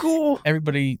 So cool.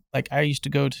 Everybody, like, I used to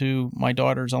go to my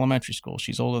daughter's elementary school.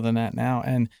 She's older than that now,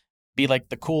 and be like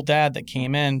the cool dad that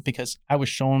came in because I was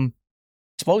showing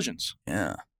explosions.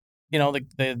 Yeah. You know,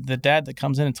 the dad that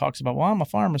comes in and talks about, well, I'm a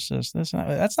pharmacist. This and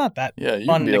that. That's not that you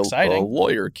fun be and exciting. A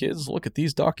lawyer, kids. Look at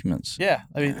these documents. Yeah,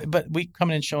 I mean, but we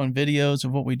come in showing videos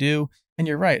of what we do, and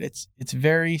you're right. It's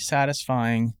very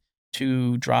satisfying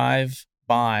to drive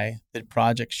by the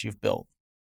projects you've built.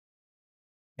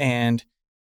 And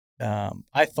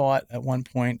I thought at one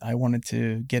point I wanted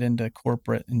to get into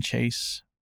corporate and chase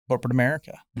corporate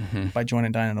America by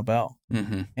joining Dyno Nobel.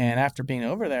 Mm-hmm. And after being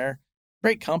over there,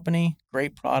 great company,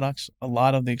 great products. A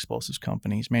lot of the explosives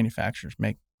companies, manufacturers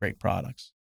make great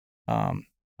products.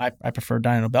 I prefer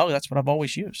Dyno Nobel. That's what I've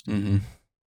always used. Mm-hmm.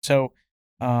 So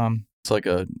it's like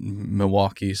a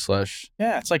Milwaukee /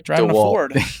 yeah, it's like driving DeWalt. a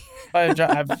Ford. I've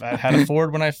had a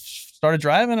Ford when I started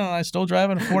driving, and I still drive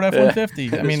a Ford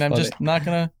F-150. I mean, I'm funny. just not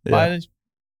gonna buy a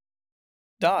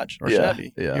Dodge or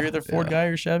Chevy. Yeah, You're either Ford guy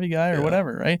or Chevy guy or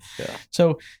whatever, right? Yeah.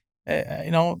 So,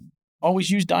 always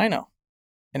use dyno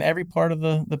in every part of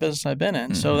the business I've been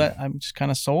in. Mm-hmm. So that I'm just kind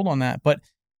of sold on that. But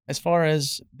as far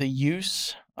as the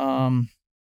use, cut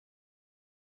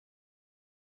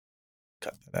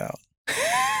that out.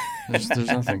 There's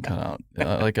nothing cut out.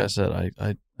 Like I said,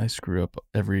 I screw up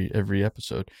every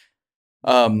episode.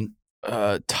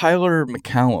 Tyler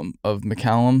McCallum of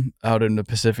McCallum out in the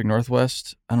Pacific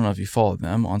Northwest. I don't know if you follow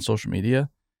them on social media.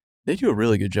 They do a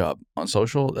really good job on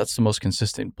social. That's the most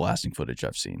consistent blasting footage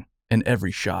I've seen. And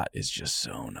every shot is just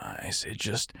so nice. It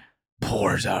just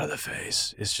pours out of the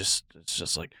face. It's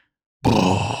just like,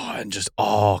 oh, and just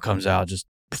all comes out. Just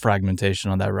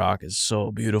fragmentation on that rock is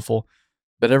so beautiful.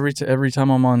 But every time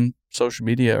I'm on social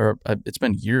media, or it's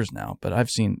been years now, but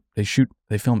I've seen they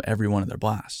film every one of their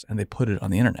blasts and they put it on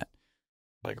the internet.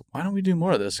 Like, why don't we do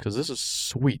more of this? Because this is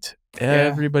sweet. Yeah.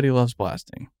 Everybody loves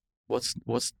blasting. What's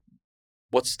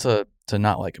to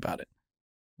not like about it?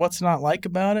 What's not like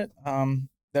about it?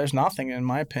 There's nothing, in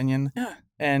my opinion. Yeah.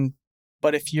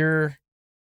 But if you're,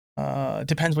 it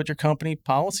depends what your company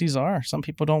policies are. Some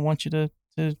people don't want you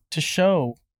to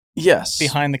show. Yes.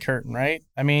 Behind the curtain, right?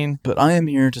 I mean, but I am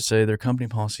here to say their company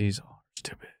policies are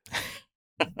stupid.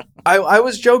 I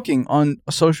was joking on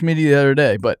social media the other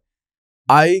day, but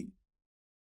I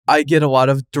get a lot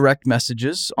of direct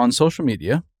messages on social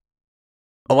media.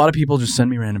 A lot of people just send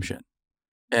me random shit.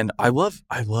 And I love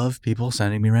people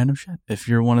sending me random shit. If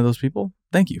you're one of those people,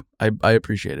 thank you. I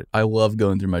appreciate it. I love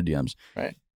going through my DMs.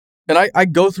 Right. And I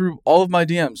go through all of my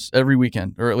DMs every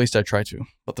weekend, or at least I try to,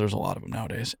 but there's a lot of them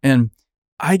nowadays. And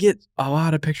I get a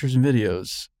lot of pictures and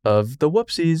videos of the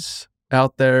whoopsies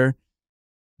out there.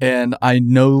 And I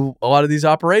know a lot of these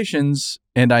operations,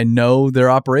 and I know they're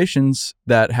operations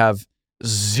that have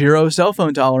 0 cell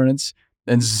phone tolerance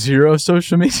and 0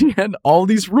 social media and all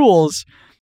these rules.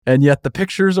 And yet the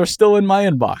pictures are still in my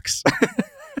inbox.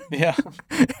 Yeah.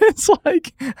 It's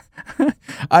like,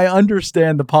 I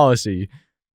understand the policy,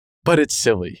 but it's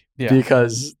silly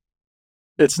because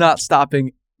it's not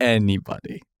stopping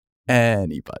anybody.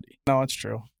 No, it's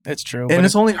true. It's true. And But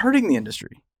it's only hurting the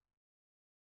industry.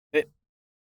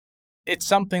 it's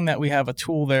something that we have a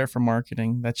tool there for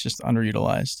marketing that's just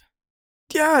underutilized.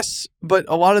 Yes, but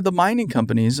a lot of the mining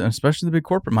companies, especially the big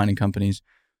corporate mining companies,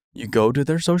 you go to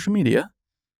their social media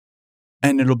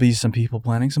and it'll be some people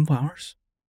planting some flowers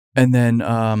and then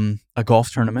a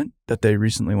golf tournament that they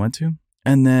recently went to.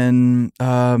 And then,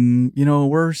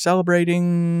 we're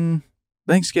celebrating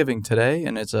Thanksgiving today,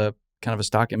 and it's a kind of a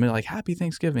stock image, like Happy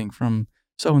Thanksgiving from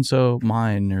so-and-so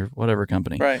mine or whatever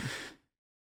company. Right.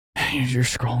 You're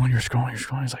scrolling.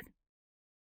 It's like,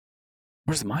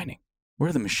 where's the mining? Where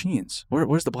are the machines?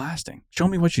 Where's the blasting? Show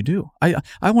me what you do. I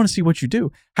want to see what you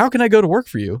do. How can I go to work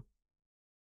for you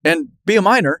and be a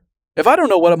miner if I don't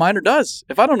know what a miner does?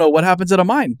 If I don't know what happens at a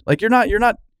mine? Like, you're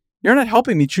not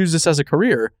helping me choose this as a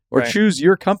career or choose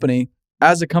your company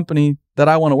as a company that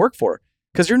I want to work for,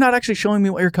 because you're not actually showing me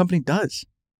what your company does.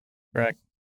 Correct.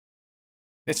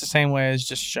 It's the same way as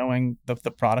just showing the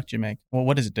product you make. Well,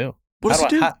 what does it do? What does it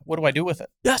do? What do I do with it?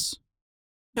 Yes.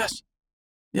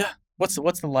 Yeah. What's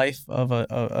the life of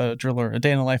a driller? A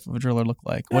day in the life of a driller look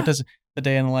like? Yeah. What does the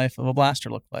day in the life of a blaster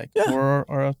look like? Yeah.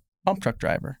 Or a pump truck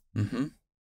driver?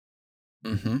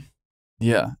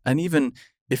 Yeah. And even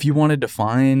if you wanted to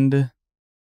find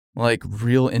like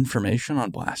real information on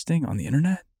blasting on the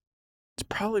internet, it's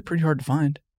probably pretty hard to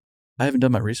find. I haven't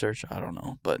done my research. I don't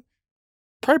know, but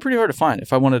probably pretty hard to find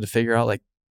if I wanted to figure out like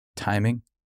timing.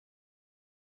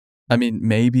 I mean,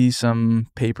 maybe some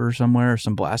paper somewhere,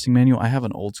 some blasting manual. I have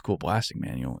an old school blasting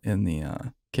manual in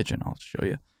the kitchen. I'll show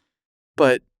you.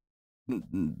 But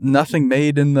nothing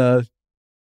made in the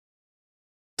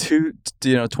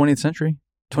 20th century,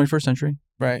 21st century.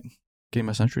 Right. Getting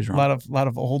my centuries wrong. A lot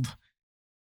of old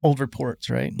reports,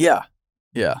 right? Yeah.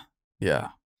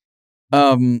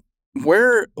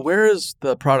 Where is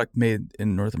the product made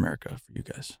in North America for you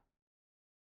guys?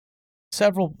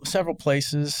 Several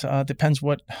places. Depends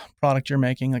what product you're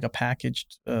making, like a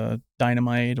packaged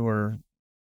dynamite or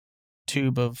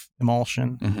tube of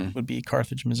emulsion would be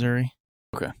Carthage, Missouri.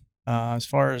 Okay. As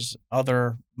far as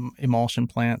other emulsion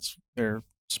plants, they're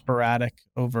sporadic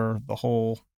over the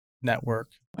whole network.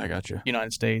 I got you.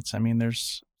 United States. I mean,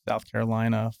 there's South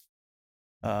Carolina,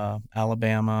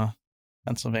 Alabama,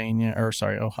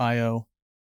 Ohio.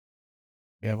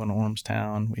 We have one in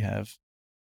Ormstown. We have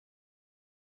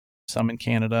some in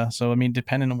Canada. So, I mean,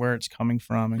 depending on where it's coming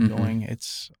from and going,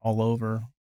 it's all over.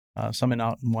 Some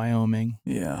out in Wyoming.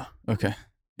 Yeah. Okay.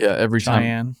 Yeah. Every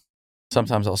Cheyenne. time.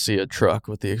 Sometimes I'll see a truck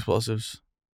with the explosives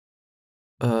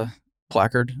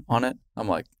placard on it. I'm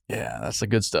like, yeah, that's the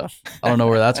good stuff. I don't know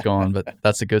where that's going, but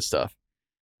that's the good stuff.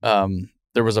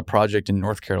 There was a project in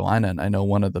North Carolina, and I know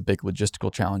one of the big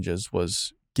logistical challenges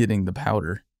was getting the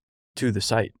powder to the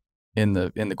site in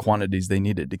the quantities they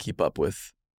needed to keep up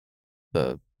with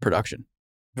the production.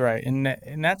 Right, and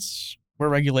that's where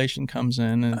regulation comes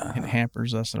in and it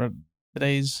hampers us.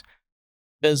 Today's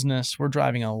business, we're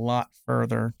driving a lot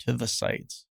further to the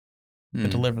sites to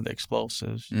deliver the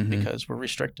explosives because we're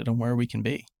restricted on where we can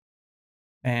be.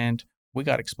 And we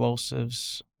got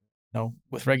explosives,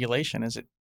 with regulation. Is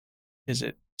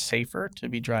it safer to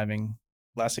be driving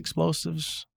less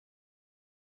explosives,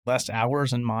 less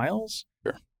hours and miles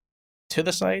to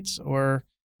the sites,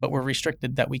 but we're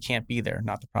restricted that we can't be there,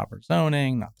 not the proper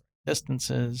zoning, not the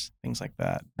distances, things like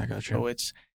that. I got you. So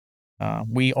it's,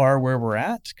 we are where we're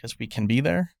at because we can be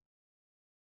there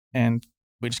and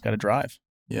we just got to drive.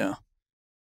 Yeah.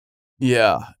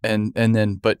 Yeah. And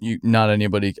then, but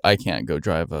I can't go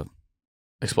drive a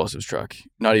explosives truck,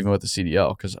 not even with the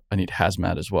CDL, because I need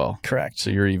hazmat as well. Correct.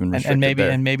 So you're even restricted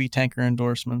and maybe tanker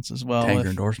endorsements as well.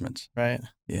 Endorsements. Right.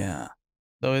 Yeah.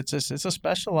 So it's a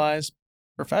specialized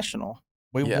professional.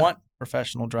 We want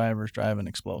professional drivers driving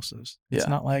explosives. It's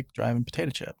not like driving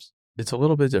potato chips. It's a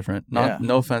little bit different.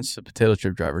 No offense to potato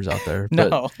chip drivers out there.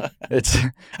 No. But it's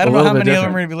I don't know how many of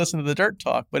them are going to be listening to the Dirt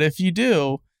Talk, but if you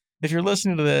do, if you're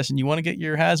listening to this and you want to get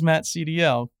your hazmat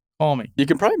CDL, call me. You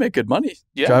can probably make good money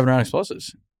driving around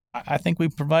explosives. I think we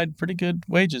provide pretty good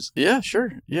wages. Yeah,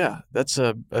 sure. Yeah, that's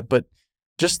but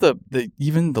just the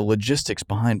even the logistics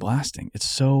behind blasting. It's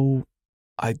so.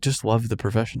 I just love the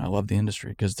profession. I love the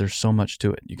industry because there's so much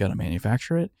to it. You got to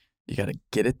manufacture it. You got to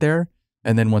get it there,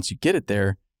 and then once you get it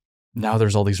there, now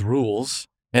there's all these rules,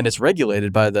 and it's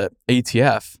regulated by the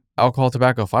ATF, Alcohol,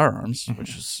 Tobacco, Firearms,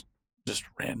 which is just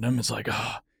random. It's like,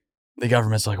 the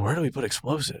government's like, where do we put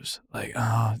explosives? Like,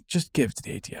 just give it to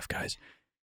the ATF guys.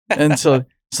 And so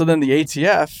then the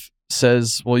ATF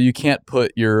says, well, you can't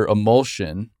put your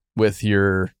emulsion with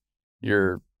your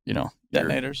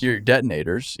Detonators. Your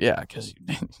detonators. Yeah, because,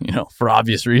 for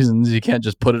obvious reasons, you can't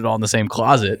just put it all in the same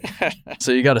closet.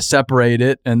 So you got to separate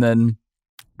it, and then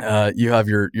you have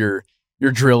your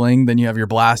drilling, then you have your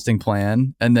blasting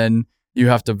plan, and then you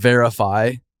have to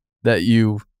verify that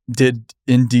you did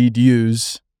indeed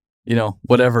use,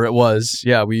 whatever it was.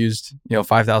 Yeah, we used,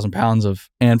 5,000 pounds of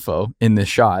ANFO in this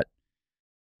shot.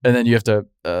 And then you have to,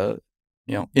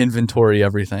 inventory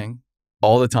everything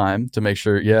all the time to make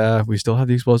sure, we still have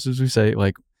the explosives we say.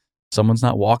 Like, someone's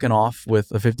not walking off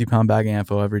with a 50-pound bag of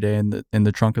ANFO every day in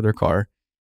the trunk of their car.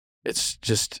 It's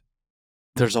just,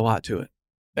 there's a lot to it.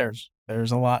 There's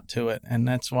a lot to it. And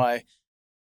that's why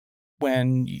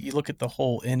when you look at the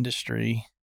whole industry,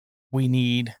 we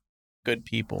need good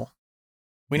people.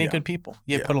 We need good people.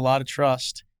 You put a lot of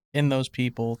trust in those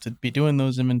people to be doing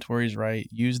those inventories right,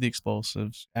 use the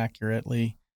explosives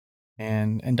accurately,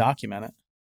 and document it.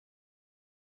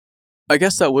 I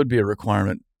guess that would be a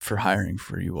requirement for hiring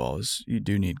for you all, is you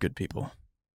do need good people.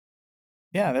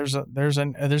 Yeah, there's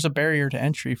a barrier to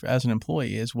entry as an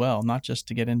employee as well, not just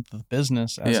to get into the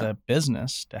business as a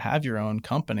business, to have your own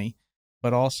company,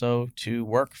 but also to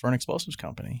work for an explosives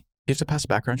company. You have to pass a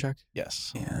background check?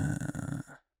 Yes. Yeah.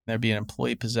 There'd be an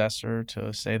employee possessor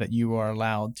to say that you are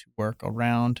allowed to work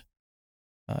around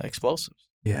explosives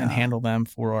and handle them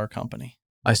for our company.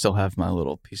 I still have my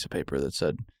little piece of paper that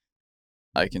said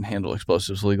I can handle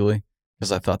explosives legally,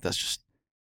 because I thought that's just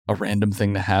a random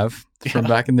thing to have from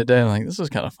back in the day. I'm like, this is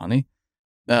kind of funny.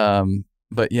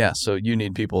 But yeah, so you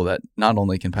need people that not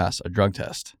only can pass a drug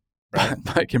test, right,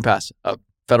 but can pass a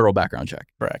federal background check.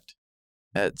 Correct.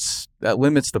 That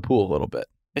limits the pool a little bit.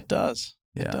 It does.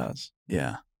 Yeah. It does.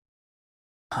 Yeah.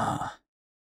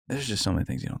 There's just so many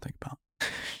things you don't think about.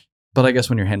 But I guess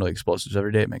when you're handling explosives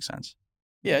every day, it makes sense.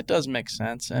 Yeah, it does make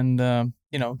sense. And,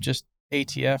 just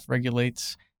ATF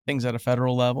regulates things at a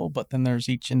federal level, but then there's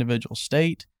each individual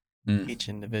state, each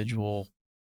individual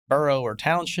borough or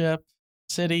township,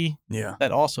 city,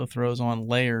 that also throws on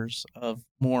layers of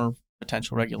more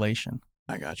potential regulation.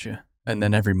 I got you. And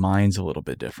then every mine's a little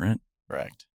bit different.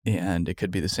 Correct. And it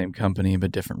could be the same company,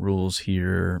 but different rules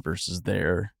here versus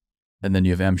there. And then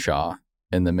you have MSHA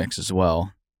in the mix as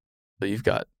well.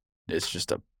 So it's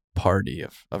just a party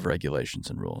of regulations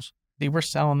and rules. See, we're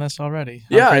selling this already.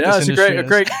 Yeah, I know. It's a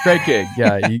great gig.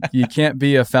 Yeah, you can't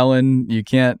be a felon. You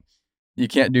can't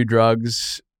do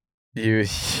drugs. You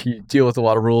deal with a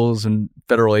lot of rules and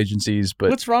federal agencies, but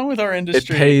what's wrong with our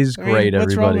industry? It pays great, what's everybody.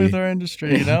 What's wrong with our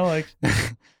industry? Like,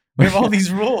 we have all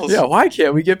these rules. Yeah, why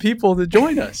can't we get people to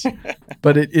join us?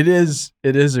 But it is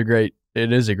a great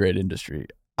industry.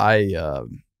 I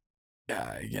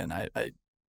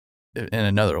in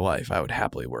another life, I would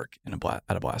happily work at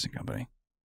a blasting company.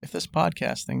 If this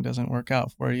podcast thing doesn't work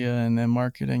out for you, and then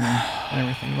marketing and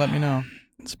everything, let me know.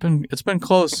 It's been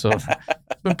close. So it's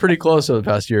been pretty close over the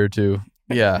past year or two.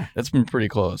 Yeah, it's been pretty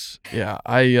close. Yeah,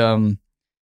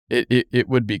 it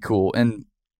would be cool. And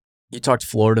you talked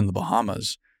Florida and the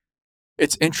Bahamas.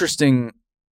 It's interesting.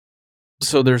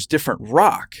 So there's different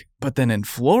rock, but then in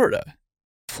Florida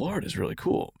is really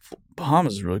cool.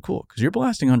 Bahamas is really cool because you're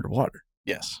blasting underwater.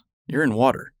 Yes. You're in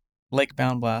water.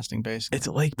 Lake-bound blasting, basically. It's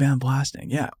a lake-bound blasting.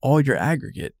 Yeah. All your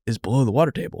aggregate is below the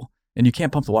water table, and you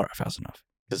can't pump the water fast enough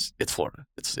because it's Florida.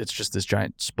 It's just this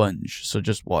giant sponge. So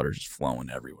just water just flowing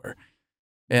everywhere.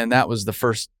 And that was the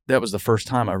first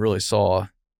time I really saw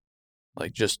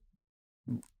like just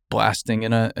blasting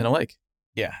in a lake.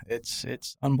 Yeah,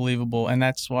 it's unbelievable. And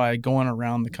that's why going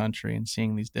around the country and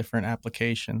seeing these different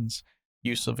applications,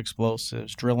 use of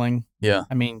explosives, drilling. Yeah.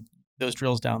 I mean, those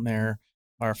drills down there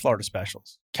are Florida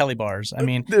specials. Kelly bars. I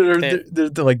mean,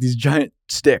 they're like these giant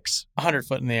sticks. 100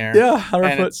 foot in the air. Yeah,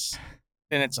 100 foot.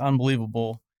 And it's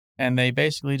unbelievable. And they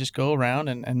basically just go around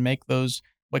and make those.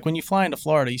 Like when you fly into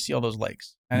Florida, you see all those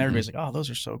lakes. And everybody's like, oh, those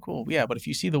are so cool. Yeah, but if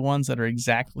you see the ones that are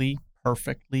exactly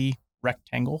perfectly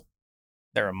rectangle,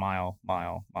 they're a mile.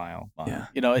 Yeah.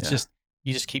 It's just,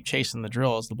 you just keep chasing the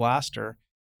drill as the blaster.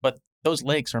 But those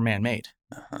lakes are man-made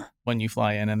when you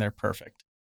fly in, and they're perfect.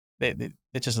 It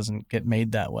just doesn't get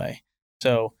made that way.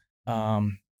 So,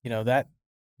 that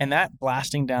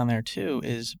blasting down there too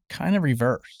is kind of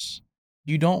reverse.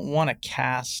 You don't want to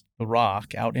cast the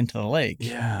rock out into the lake.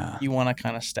 Yeah. You want to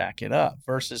kind of stack it up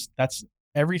versus that's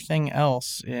everything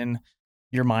else in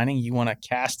your mining. You want to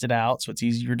cast it out so it's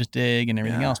easier to dig and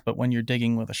everything else. But when you're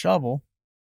digging with a shovel,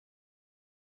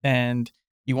 and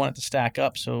you want it to stack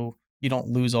up so you don't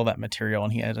lose all that material,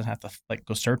 and he doesn't have to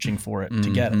go searching for it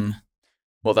to get it.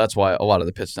 Well, that's why a lot of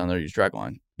the pits down there use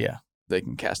dragline. Yeah. They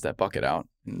can cast that bucket out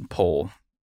and pull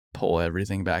pull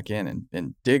everything back in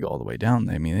and dig all the way down.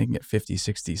 I mean, they can get 50,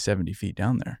 60, 70 feet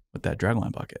down there with that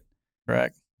dragline bucket.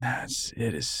 Correct.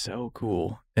 It is so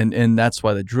cool. And that's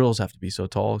why the drills have to be so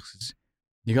tall, because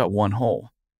you got one hole.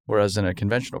 Whereas in a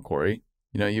conventional quarry,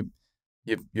 you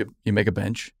make a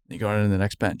bench, you go into the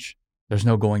next bench. There's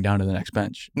no going down to the next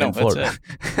bench. No, that's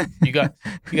it. You got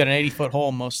an 80-foot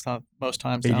hole most times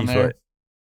down there. 80 foot.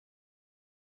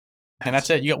 And that's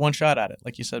it. You got one shot at it,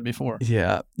 like you said before.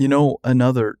 Yeah.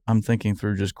 Another, I'm thinking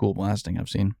through just cool blasting I've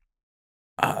seen.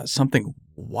 Something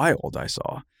wild I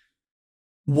saw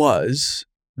was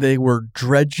they were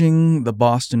dredging the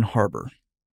Boston Harbor.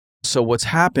 So what's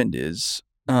happened is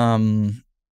the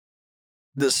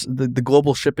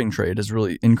global shipping trade has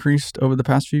really increased over the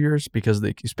past few years because of the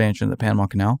expansion of the Panama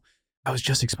Canal. I was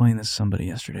just explaining this to somebody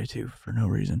yesterday too, for no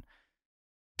reason.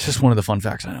 It's just one of the fun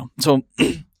facts I know. So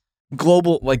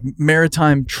global, like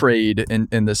maritime trade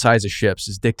and the size of ships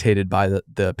is dictated by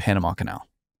the Panama Canal.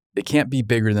 It can't be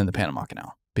bigger than the Panama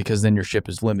Canal because then your ship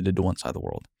is limited to one side of the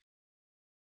world.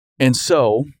 And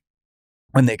so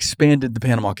when they expanded the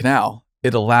Panama Canal,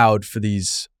 it allowed for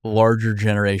these larger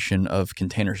generation of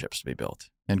container ships to be built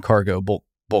and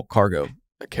bulk cargo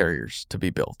carriers to be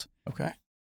built. Okay.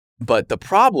 But the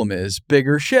problem is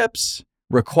bigger ships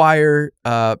require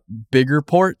bigger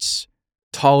ports,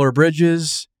 taller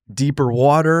bridges, deeper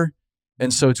water.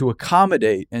 And so to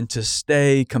accommodate and to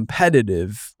stay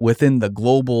competitive within the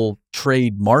global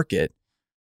trade market,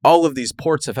 all of these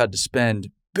ports have had to spend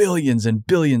billions and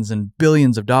billions and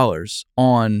billions of dollars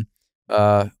on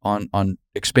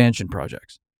expansion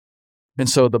projects. And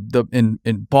so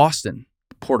in Boston,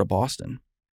 Port of Boston,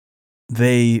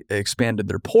 they expanded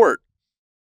their port.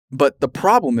 But the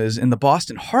problem is in the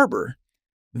Boston Harbor,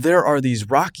 there are these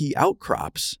rocky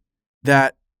outcrops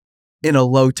that in a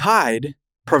low tide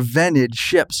prevented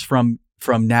ships from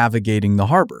navigating the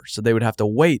harbor. So they would have to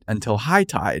wait until high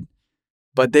tide.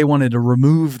 But they wanted to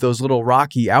remove those little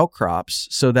rocky outcrops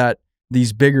so that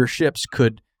these bigger ships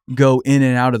could go in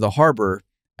and out of the harbor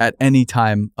at any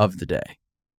time of the day.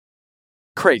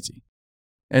 Crazy.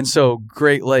 And so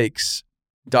Great Lakes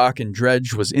Dock and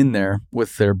Dredge was in there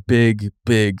with their big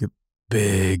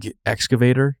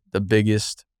excavator, the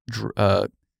biggest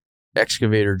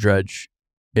excavator dredge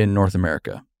in North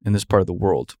America, in this part of the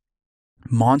world.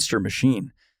 Monster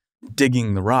machine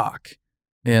digging the rock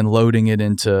and loading it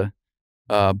into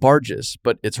barges,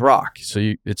 but it's rock,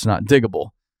 so it's not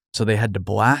diggable. So they had to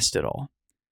blast it all.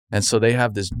 And so they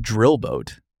have this drill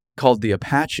boat called the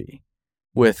Apache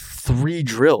with 3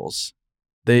 drills.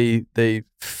 They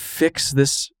fix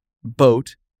this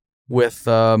boat with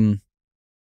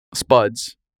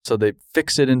spuds. So they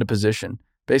fix it into position,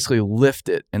 basically lift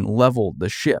it and level the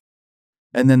ship.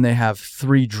 And then they have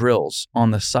 3 drills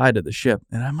on the side of the ship.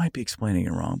 And I might be explaining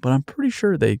it wrong, but I'm pretty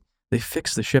sure they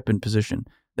fix the ship in position.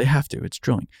 They have to. It's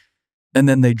drilling. And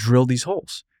then they drill these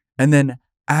holes. And then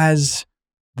as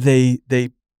they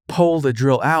pull the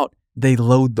drill out, they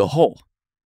load the hole.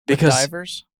 Because, with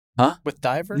divers? Huh? With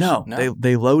divers? No.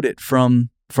 They load it from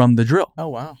the drill. Oh,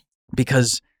 wow.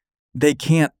 Because they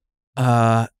can't,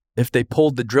 if they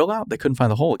pulled the drill out, they couldn't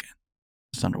find the hole again.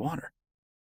 It's underwater.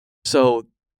 So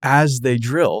as they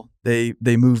drill, they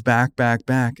move back.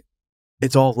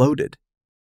 It's all loaded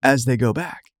as they go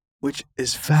back, which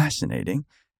is fascinating.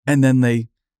 And then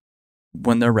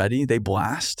when they're ready, they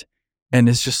blast, and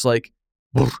it's just like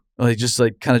kind of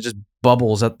just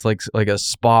bubbles at like a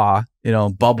spa,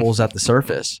 bubbles at the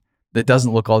surface. It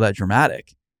doesn't look all that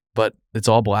dramatic, but it's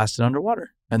all blasted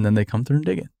underwater, and then they come through and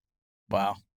dig it.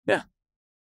 Wow. Yeah.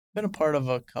 Been a part of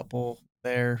a couple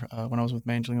there when I was with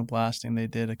Mangeling Blasting. They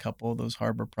did a couple of those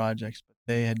harbor projects, but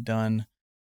they had done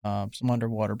some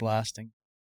underwater blasting.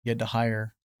 You had to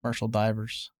hire commercial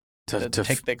divers to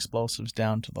take the explosives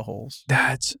down to the holes.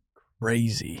 That's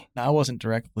crazy. Now, I wasn't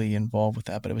directly involved with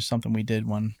that, but it was something we did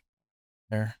one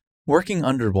there. Working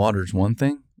underwater is one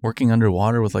thing. Working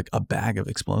underwater with like a bag of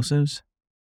explosives,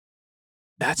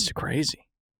 that's crazy.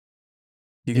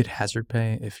 You get hazard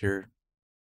pay if you're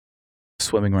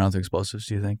swimming around with explosives,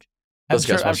 do you think? I'm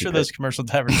sure those commercial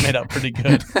divers made out pretty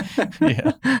good.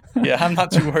 Yeah. I'm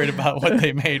not too worried about what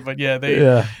they made, but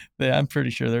I'm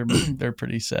pretty sure they're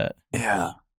pretty set.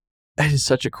 Yeah. It is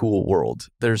such a cool world.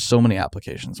 There's so many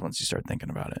applications once you start thinking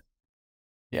about it.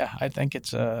 Yeah, I think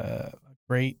it's a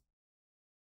great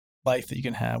life that you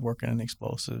can have working in the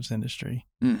explosives industry.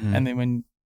 Mm-hmm. And then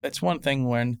it's one thing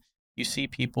when you see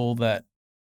people that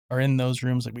are in those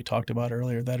rooms like we talked about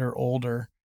earlier that are older,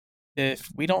 if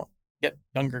we don't get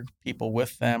younger people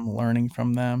with them, learning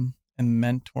from them and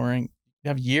mentoring, you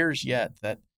have years yet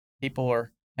that people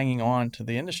are hanging on to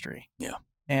the industry. Yeah.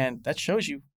 And that shows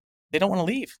you they don't want to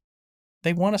leave.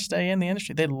 they want to stay in the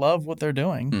industry. They love what they're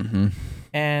doing, Mm-hmm.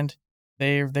 and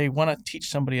they want to teach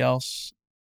somebody else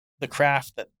the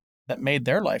craft that made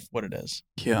their life what it is.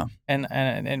 Yeah.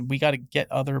 And we got to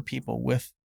get other people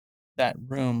with that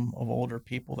room of older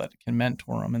people that can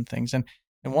mentor them and things. And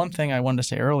one thing I wanted to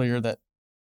say earlier that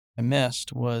I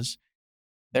missed was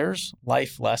there's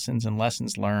life lessons and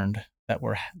lessons learned that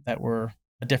were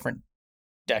a different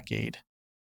decade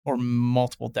or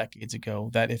multiple decades ago,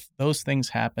 that if those things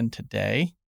happen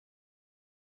today,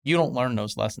 you don't learn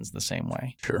those lessons the same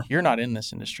way. Sure. You're not in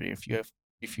this industry if you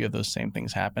have those same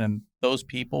things happen. And those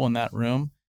people in that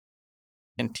room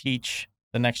can teach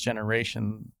the next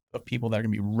generation of people that are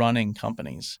going to be running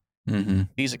companies, Mm-hmm.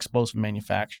 these explosive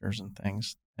manufacturers and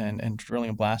things, and drilling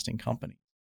and blasting companies.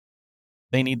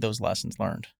 They need those lessons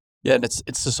learned. Yeah, and it's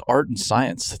this art and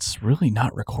science that's really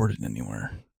not recorded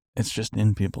anywhere. It's just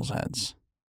in people's heads,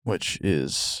 which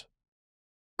is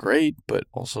great, but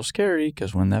also scary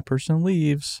because when that person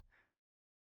leaves,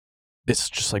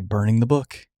 it's just like burning the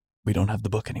book. We don't have the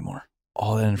book anymore.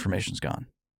 All that information's gone.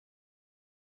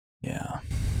 Yeah.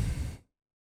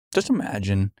 Just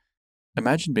imagine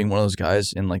being one of those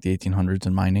guys in like the 1800s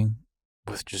and mining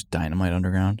with just dynamite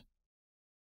underground.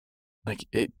 Like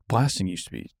blasting used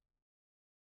to be,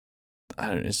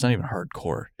 it's not even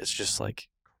hardcore. It's just like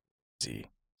crazy,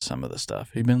 some of the stuff.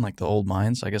 Have you been like the old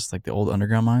mines? I guess like the old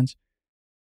underground mines.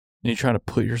 And you try to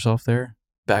put yourself there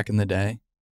back in the day,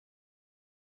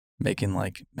 making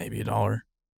like maybe $1.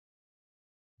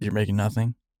 You're making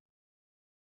nothing.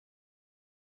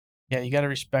 Yeah, you got to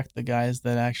respect the guys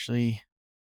that actually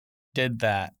did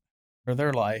that for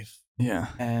their life. Yeah.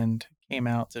 And came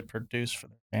out to produce for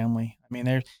their family. I mean,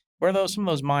 some of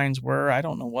those mines were, I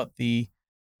don't know what the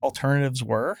alternatives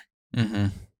were. Mm-hmm.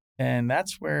 And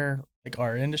that's where like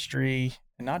our industry,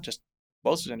 and not just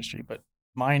explosives industry, but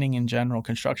mining in general,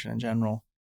 construction in general,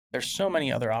 there's so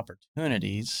many other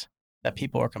opportunities that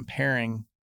people are comparing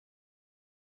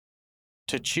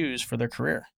to choose for their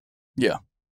career. Yeah.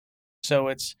 So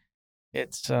it's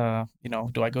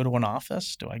do I go to an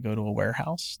office? Do I go to a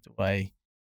warehouse? Do I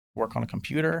work on a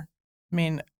computer? I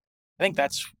mean, I think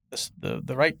that's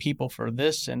the right people for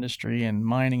this industry, and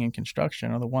mining and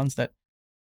construction are the ones that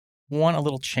want a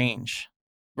little change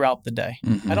throughout the day.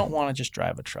 Mm-hmm. I don't want to just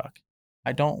drive a truck.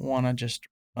 I don't want to just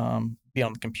be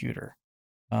on the computer.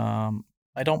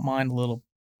 I don't mind a little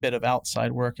bit of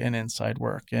outside work and inside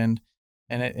work, and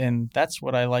that's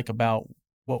what I like about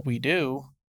what we do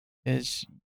is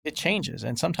it changes,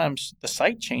 and sometimes the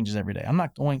site changes every day. I'm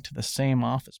not going to the same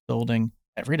office building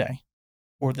every day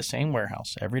or the same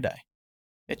warehouse every day.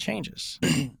 It changes.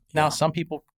 Now, some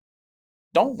people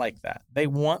don't like that. They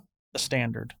want the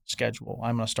standard schedule.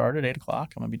 I'm going to start at 8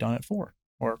 o'clock. I'm going to be done at 4,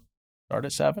 or start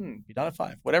at 7 and be done at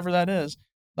 5, whatever that is.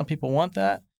 Some people want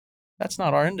that. That's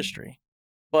not our industry.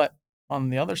 But on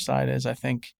the other side is, I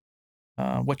think,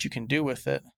 what you can do with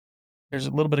it. There's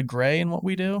a little bit of gray in what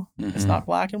we do. Mm-hmm. It's not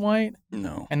black and white.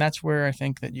 No. And that's where I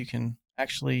think that you can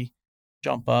actually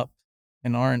jump up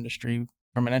in our industry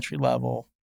from an entry level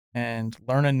and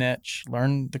learn a niche,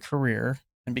 learn the career,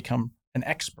 and become an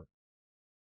expert.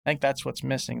 I think that's what's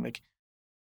missing. Like,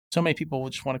 so many people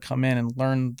would just want to come in and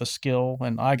learn the skill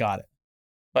and I got it.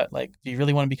 But like, do you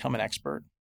really want to become an expert?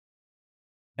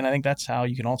 And I think that's how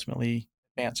you can ultimately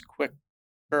advance quicker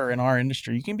in our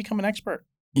industry. You can become an expert.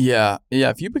 Yeah.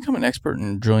 If you become an expert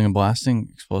in drilling and blasting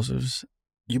explosives,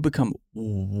 you become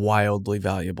wildly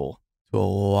valuable to a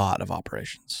lot of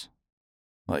operations.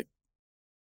 Like,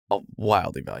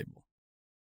 wildly valuable.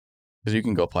 Because you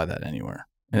can go apply that anywhere,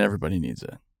 and everybody needs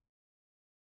it.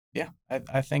 Yeah,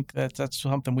 I think that's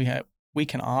something we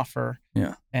can offer.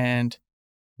 Yeah. And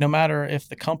no matter if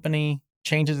the company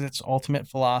changes its ultimate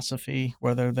philosophy,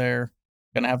 whether they're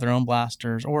going to have their own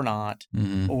blasters or not,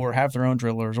 Mm-hmm. or have their own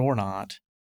drillers or not,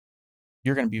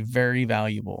 you're going to be very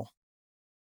valuable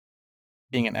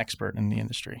being an expert in the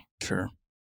industry. Sure.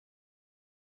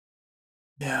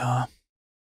 Yeah.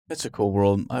 It's a cool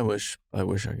world. I wish I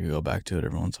could go back to it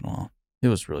every once in a while. It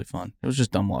was really fun. It was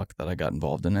just dumb luck that I got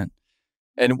involved in it.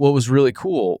 And what was really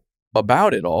cool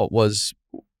about it all was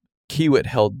Kiewit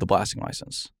held the blasting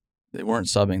license. They weren't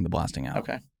subbing the blasting out.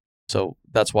 Okay. So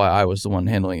that's why I was the one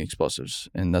handling explosives.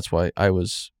 And that's why I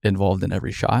was involved in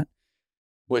every shot,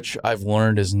 which I've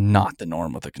learned is not the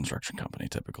norm with a construction company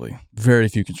typically. Very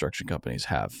few construction companies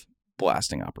have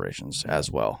blasting operations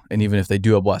as well. And even if they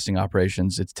do have blasting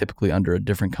operations, it's typically under a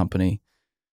different company,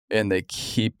 and they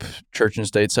keep church and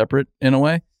state separate in a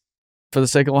way for the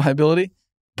sake of liability.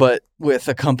 But with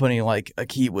a company like a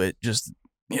Kiewit, just,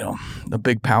 the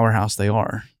big powerhouse they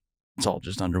are, it's all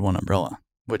just under one umbrella,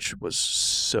 which was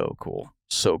so cool.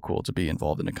 So cool to be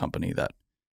involved in a company that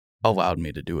allowed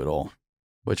me to do it all,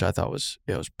 which I thought was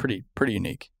pretty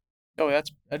unique. Oh,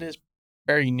 that is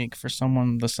very unique for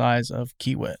someone the size of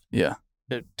Kiewit. Yeah.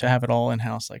 To have it all in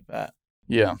house like that.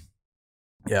 Yeah.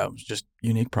 Yeah, it was just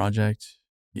unique project,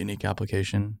 unique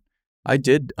application. I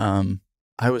did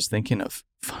I was thinking of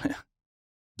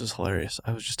this is hilarious.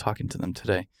 I was just talking to them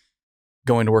today,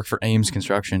 going to work for Ames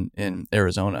Construction in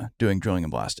Arizona, doing drilling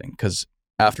and blasting. Because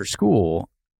after school,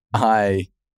 I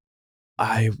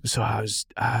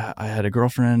had a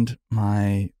girlfriend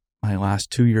my last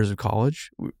 2 years of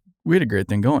college. We had a great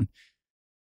thing going,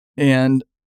 and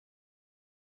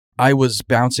I was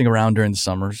bouncing around during the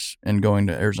summers and going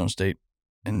to Arizona State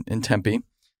in Tempe.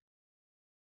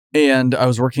 And I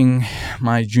was working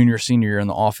my senior year in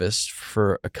the office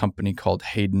for a company called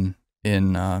Hayden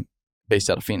based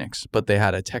out of Phoenix, but they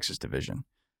had a Texas division.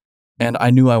 And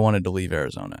I knew I wanted to leave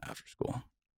Arizona after school.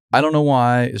 I don't know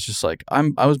why. It's just like,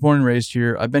 I was born and raised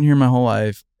here. I've been here my whole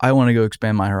life. I want to go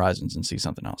expand my horizons and see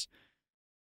something else.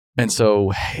 And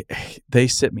so they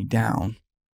sit me down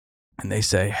and they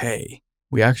say, hey,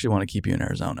 we actually want to keep you in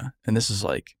Arizona. And this is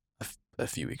like a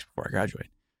few weeks before I graduate.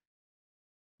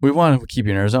 We want to keep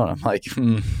you in Arizona. I'm like,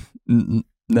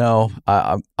 no,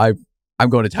 I'm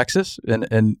going to Texas.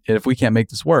 And if we can't make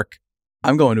this work,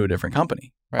 I'm going to a different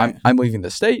company. Right. I'm leaving the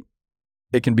state.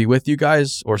 It can be with you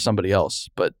guys or somebody else,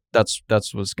 but that's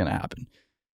what's going to happen.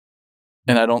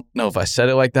 And I don't know if I said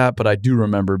it like that, but I do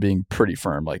remember being pretty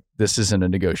firm. Like, this isn't a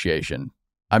negotiation.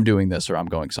 I'm doing this or I'm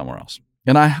going somewhere else.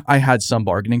 And I had some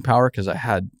bargaining power because I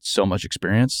had so much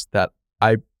experience that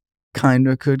I kind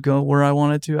of could go where I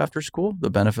wanted to after school. The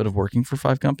benefit of working for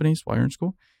 5 companies while you're in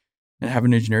school and have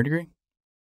an engineering degree.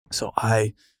 So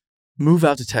I move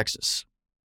out to Texas,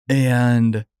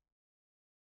 and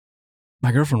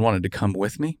my girlfriend wanted to come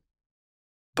with me,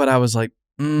 but I was like,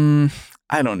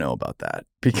 I don't know about that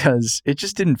because it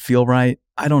just didn't feel right.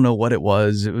 I don't know what it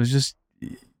was. It was just,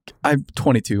 I'm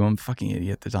 22. I'm a fucking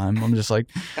idiot at the time. I'm just like,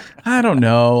 I don't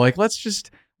know. Like, let's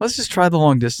just try the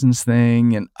long distance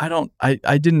thing. And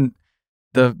I didn't,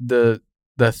 the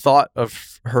thought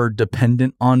of her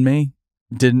dependent on me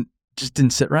didn't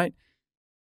sit right.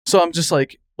 So I'm just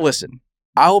like, listen,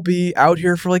 I'll be out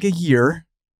here for like a year.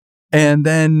 And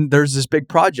then there's this big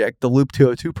project, the Loop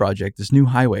 202 project, this new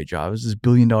highway job. It's this $1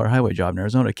 billion highway job in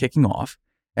Arizona kicking off.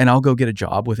 And I'll go get a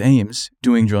job with Ames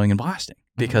doing drilling and blasting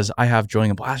because I have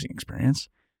drilling and blasting experience.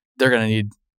 They're going to need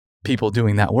people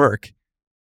doing that work.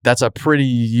 That's a pretty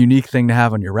unique thing to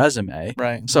have on your resume.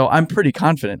 Right. So I'm pretty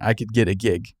confident I could get a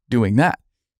gig doing that.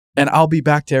 And I'll be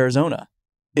back to Arizona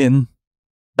in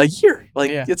a year.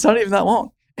 Like, It's not even that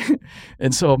long.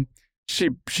 And so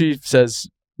she says,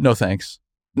 no, thanks.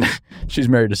 She's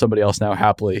married to somebody else now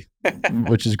happily,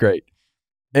 which is great.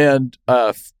 And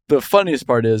the funniest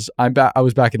part is I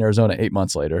was back in Arizona 8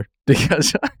 months later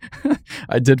because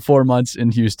I did 4 months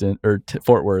in Houston or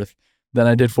Fort Worth. Then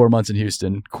I did 4 months in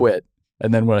Houston, quit.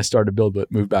 And then when I started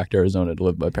BuildWit, moved back to Arizona to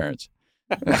live with my parents.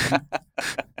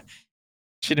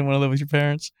 She didn't want to live with your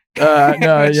parents? No,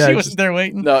 yeah. She wasn't there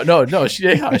waiting? No. She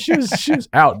was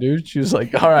out, dude. She was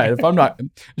like, all right, if I'm not,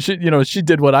 she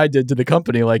did what I did to the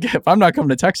company. Like, if I'm not coming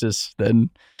to Texas, then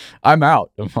I'm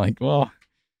out. I'm like, well,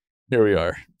 here we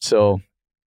are. So,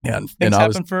 yeah. And I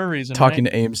was happen for a reason, talking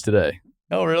right? to Ames today.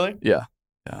 Oh, really? Yeah.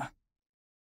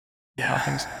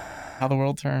 How the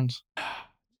world turns.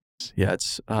 Yeah.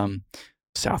 It's,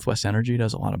 Southwest Energy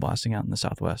does a lot of blasting out in the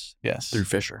Southwest. Yes. Through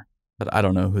Fisher. But I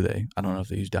don't know if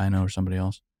they use Dyno or somebody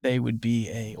else. They would be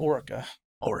a Orica.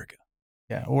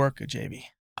 Yeah, Orica JV.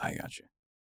 I got you.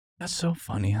 That's so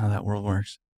funny how that world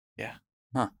works. Yeah.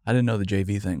 Huh. I didn't know the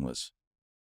JV thing was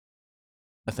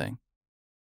a thing.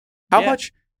 How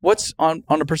much, what's on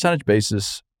a percentage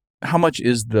basis, how much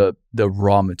is the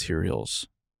raw materials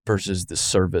versus the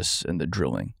service and the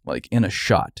drilling? Like in a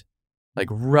shot, like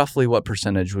roughly what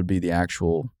percentage would be the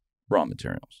actual raw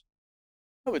materials?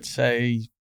 I would say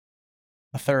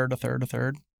a third. A third.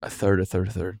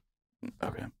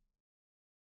 Okay.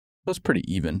 That's pretty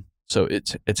even. So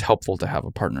it's helpful to have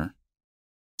a partner.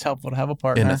 It's helpful to have a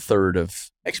partner. In a third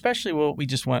of. Especially what we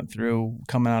just went through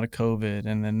coming out of COVID.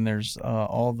 And then there's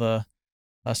all the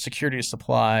security of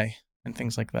supply and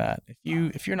things like that.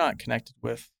 If you're not connected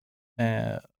with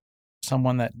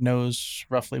someone that knows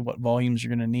roughly what volumes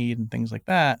you're going to need and things like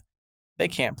that, they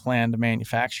can't plan to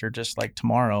manufacture just like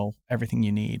tomorrow everything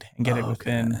you need and get it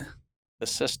within the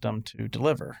system to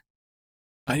deliver.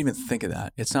 I didn't even think of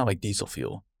that. It's not like diesel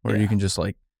fuel where you can just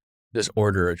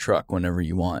order a truck whenever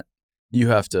you want. You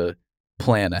have to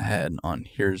plan ahead on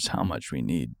here's how much we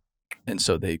need. And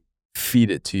so they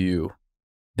feed it to you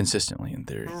consistently in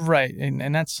theory. Right.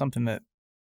 And that's something that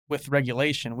with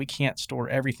regulation, we can't store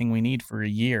everything we need for a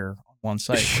year on one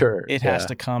site. Sure. It has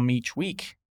to come each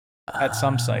week at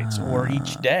some sites, or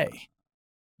each day,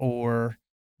 or,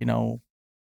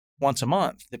 once a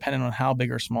month, depending on how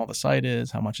big or small the site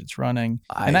is, how much it's running.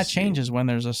 And that changes when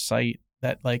there's a site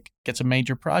that gets a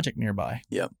major project nearby.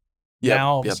 Yep.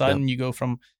 Now all of a sudden you go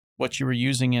from what you were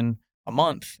using in a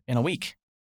month in a week.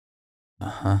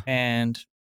 And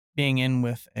being in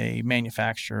with a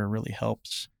manufacturer really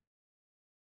helps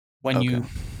when you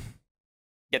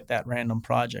get that random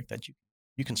project that you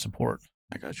can support.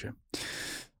 I got you.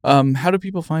 How do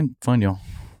people find y'all?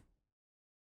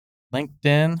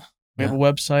 LinkedIn. We have a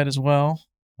website as well.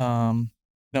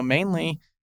 Mainly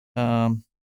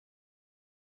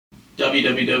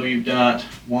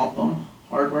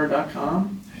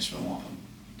www.wampumhardware.com. How you spell wampum?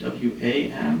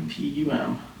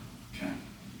 WAMPUM. Okay.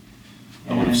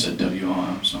 I would have said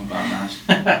WOM, so I'm glad I asked.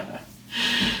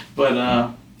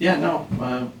 But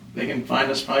they can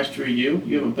find us probably through you.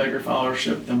 You have a bigger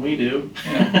followership than we do.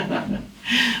 Yeah.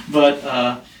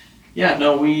 But we have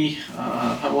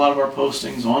a lot of our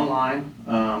postings online.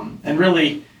 And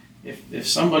really, if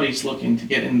somebody's looking to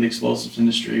get into the explosives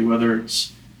industry, whether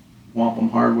it's Wampum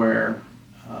Hardware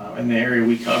in the area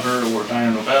we cover, or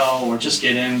Dyno Nobel, or just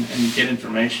get in and get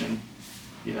information,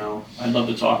 I'd love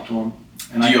to talk to them.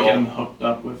 And I can get them hooked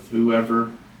up with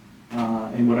whoever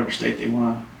in whatever state they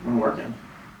want to work in.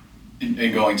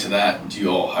 And going to that, do you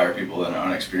all hire people that are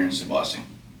unexperienced in blasting?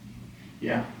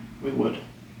 Yeah, we would.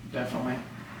 Definitely.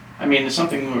 I mean, it's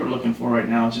something we're looking for right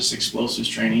now is just explosives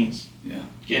trainees. Yeah.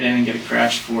 Get in and get a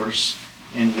crash course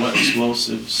in what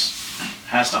explosives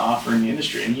has to offer in the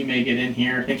industry. And you may get in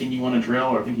here thinking you want to drill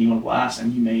or thinking you want to blast,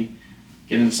 and you may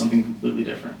get into something completely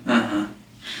different.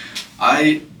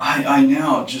 I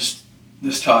now just,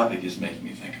 this topic is making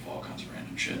me think of all kinds of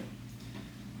random shit.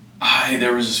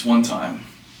 There was this one time,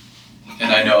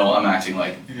 and I know I'm acting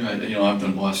like, I've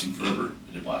done blasting forever.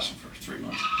 I did blasting for 3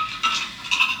 months.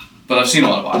 But I've seen a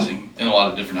lot of blasting in a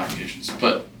lot of different applications.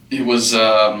 But it was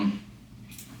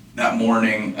that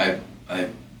morning I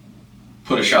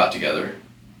put a shot together,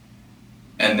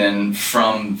 and then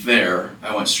from there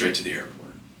I went straight to the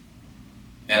airport.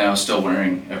 And I was still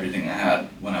wearing everything I had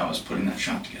when I was putting that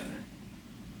shot together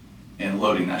and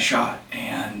loading that shot.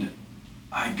 And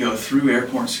I go through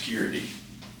airport security,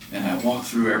 and I walk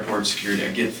through airport security,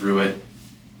 I get through it,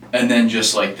 and then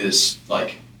just this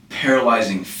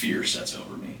paralyzing fear sets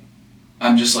over me.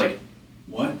 I'm just like,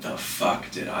 what the fuck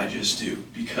did I just do?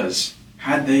 Because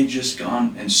had they just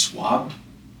gone and swabbed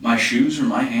my shoes or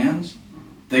my hands,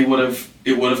 it would have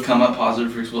come up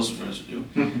positive for explosive residue.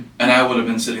 And I would have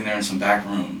been sitting there in some back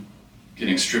room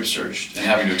getting strip searched and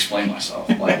having to explain myself.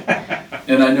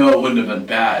 And I know it wouldn't have been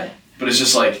bad, but it's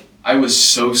just I was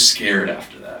so scared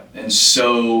after that. And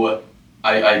so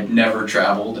I never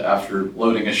traveled after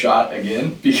loading a shot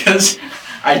again, because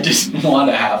I didn't want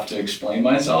to have to explain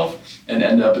myself and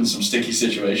end up in some sticky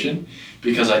situation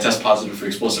because I test positive for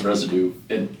explosive residue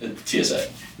at TSA.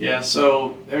 Yeah,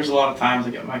 so there's a lot of times I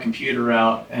get my computer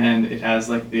out and it has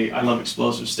the I love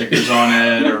explosive stickers on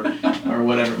it or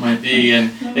whatever it might be,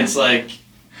 and it's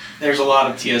there's a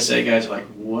lot of TSA guys are like,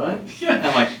 what? Yeah. And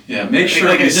I'm like, yeah, make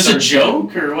sure. Is this a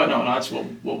joke or what? No, that's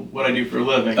what I do for a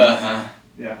living.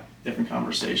 Yeah, different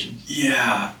conversations.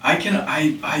 Yeah,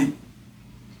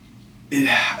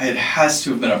 it has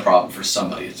to have been a problem for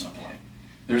somebody at some point.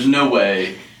 There's no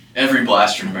way every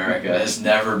blaster in America has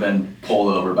never been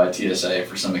pulled over by TSA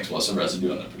for some explosive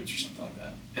residue on their boots or something like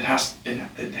that. It has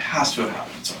to have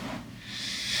happened at some point.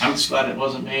 I'm just glad it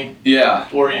wasn't me. Yeah.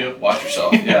 Or you. Watch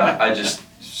yourself. Yeah, I just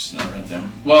never went there.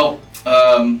 Well,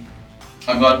 I'm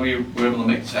glad we were able to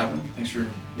make this happen. Thanks for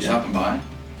stopping by.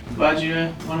 I'm glad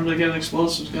you wanted to get an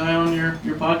explosives guy on your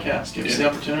podcast. Give us the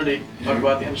opportunity to talk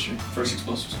about the industry. First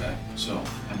explosives guy. So,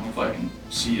 and hopefully I can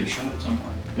see you shot at some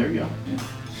point. There you go. Yeah.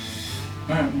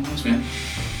 All right, well, thanks, man.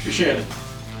 Appreciate it.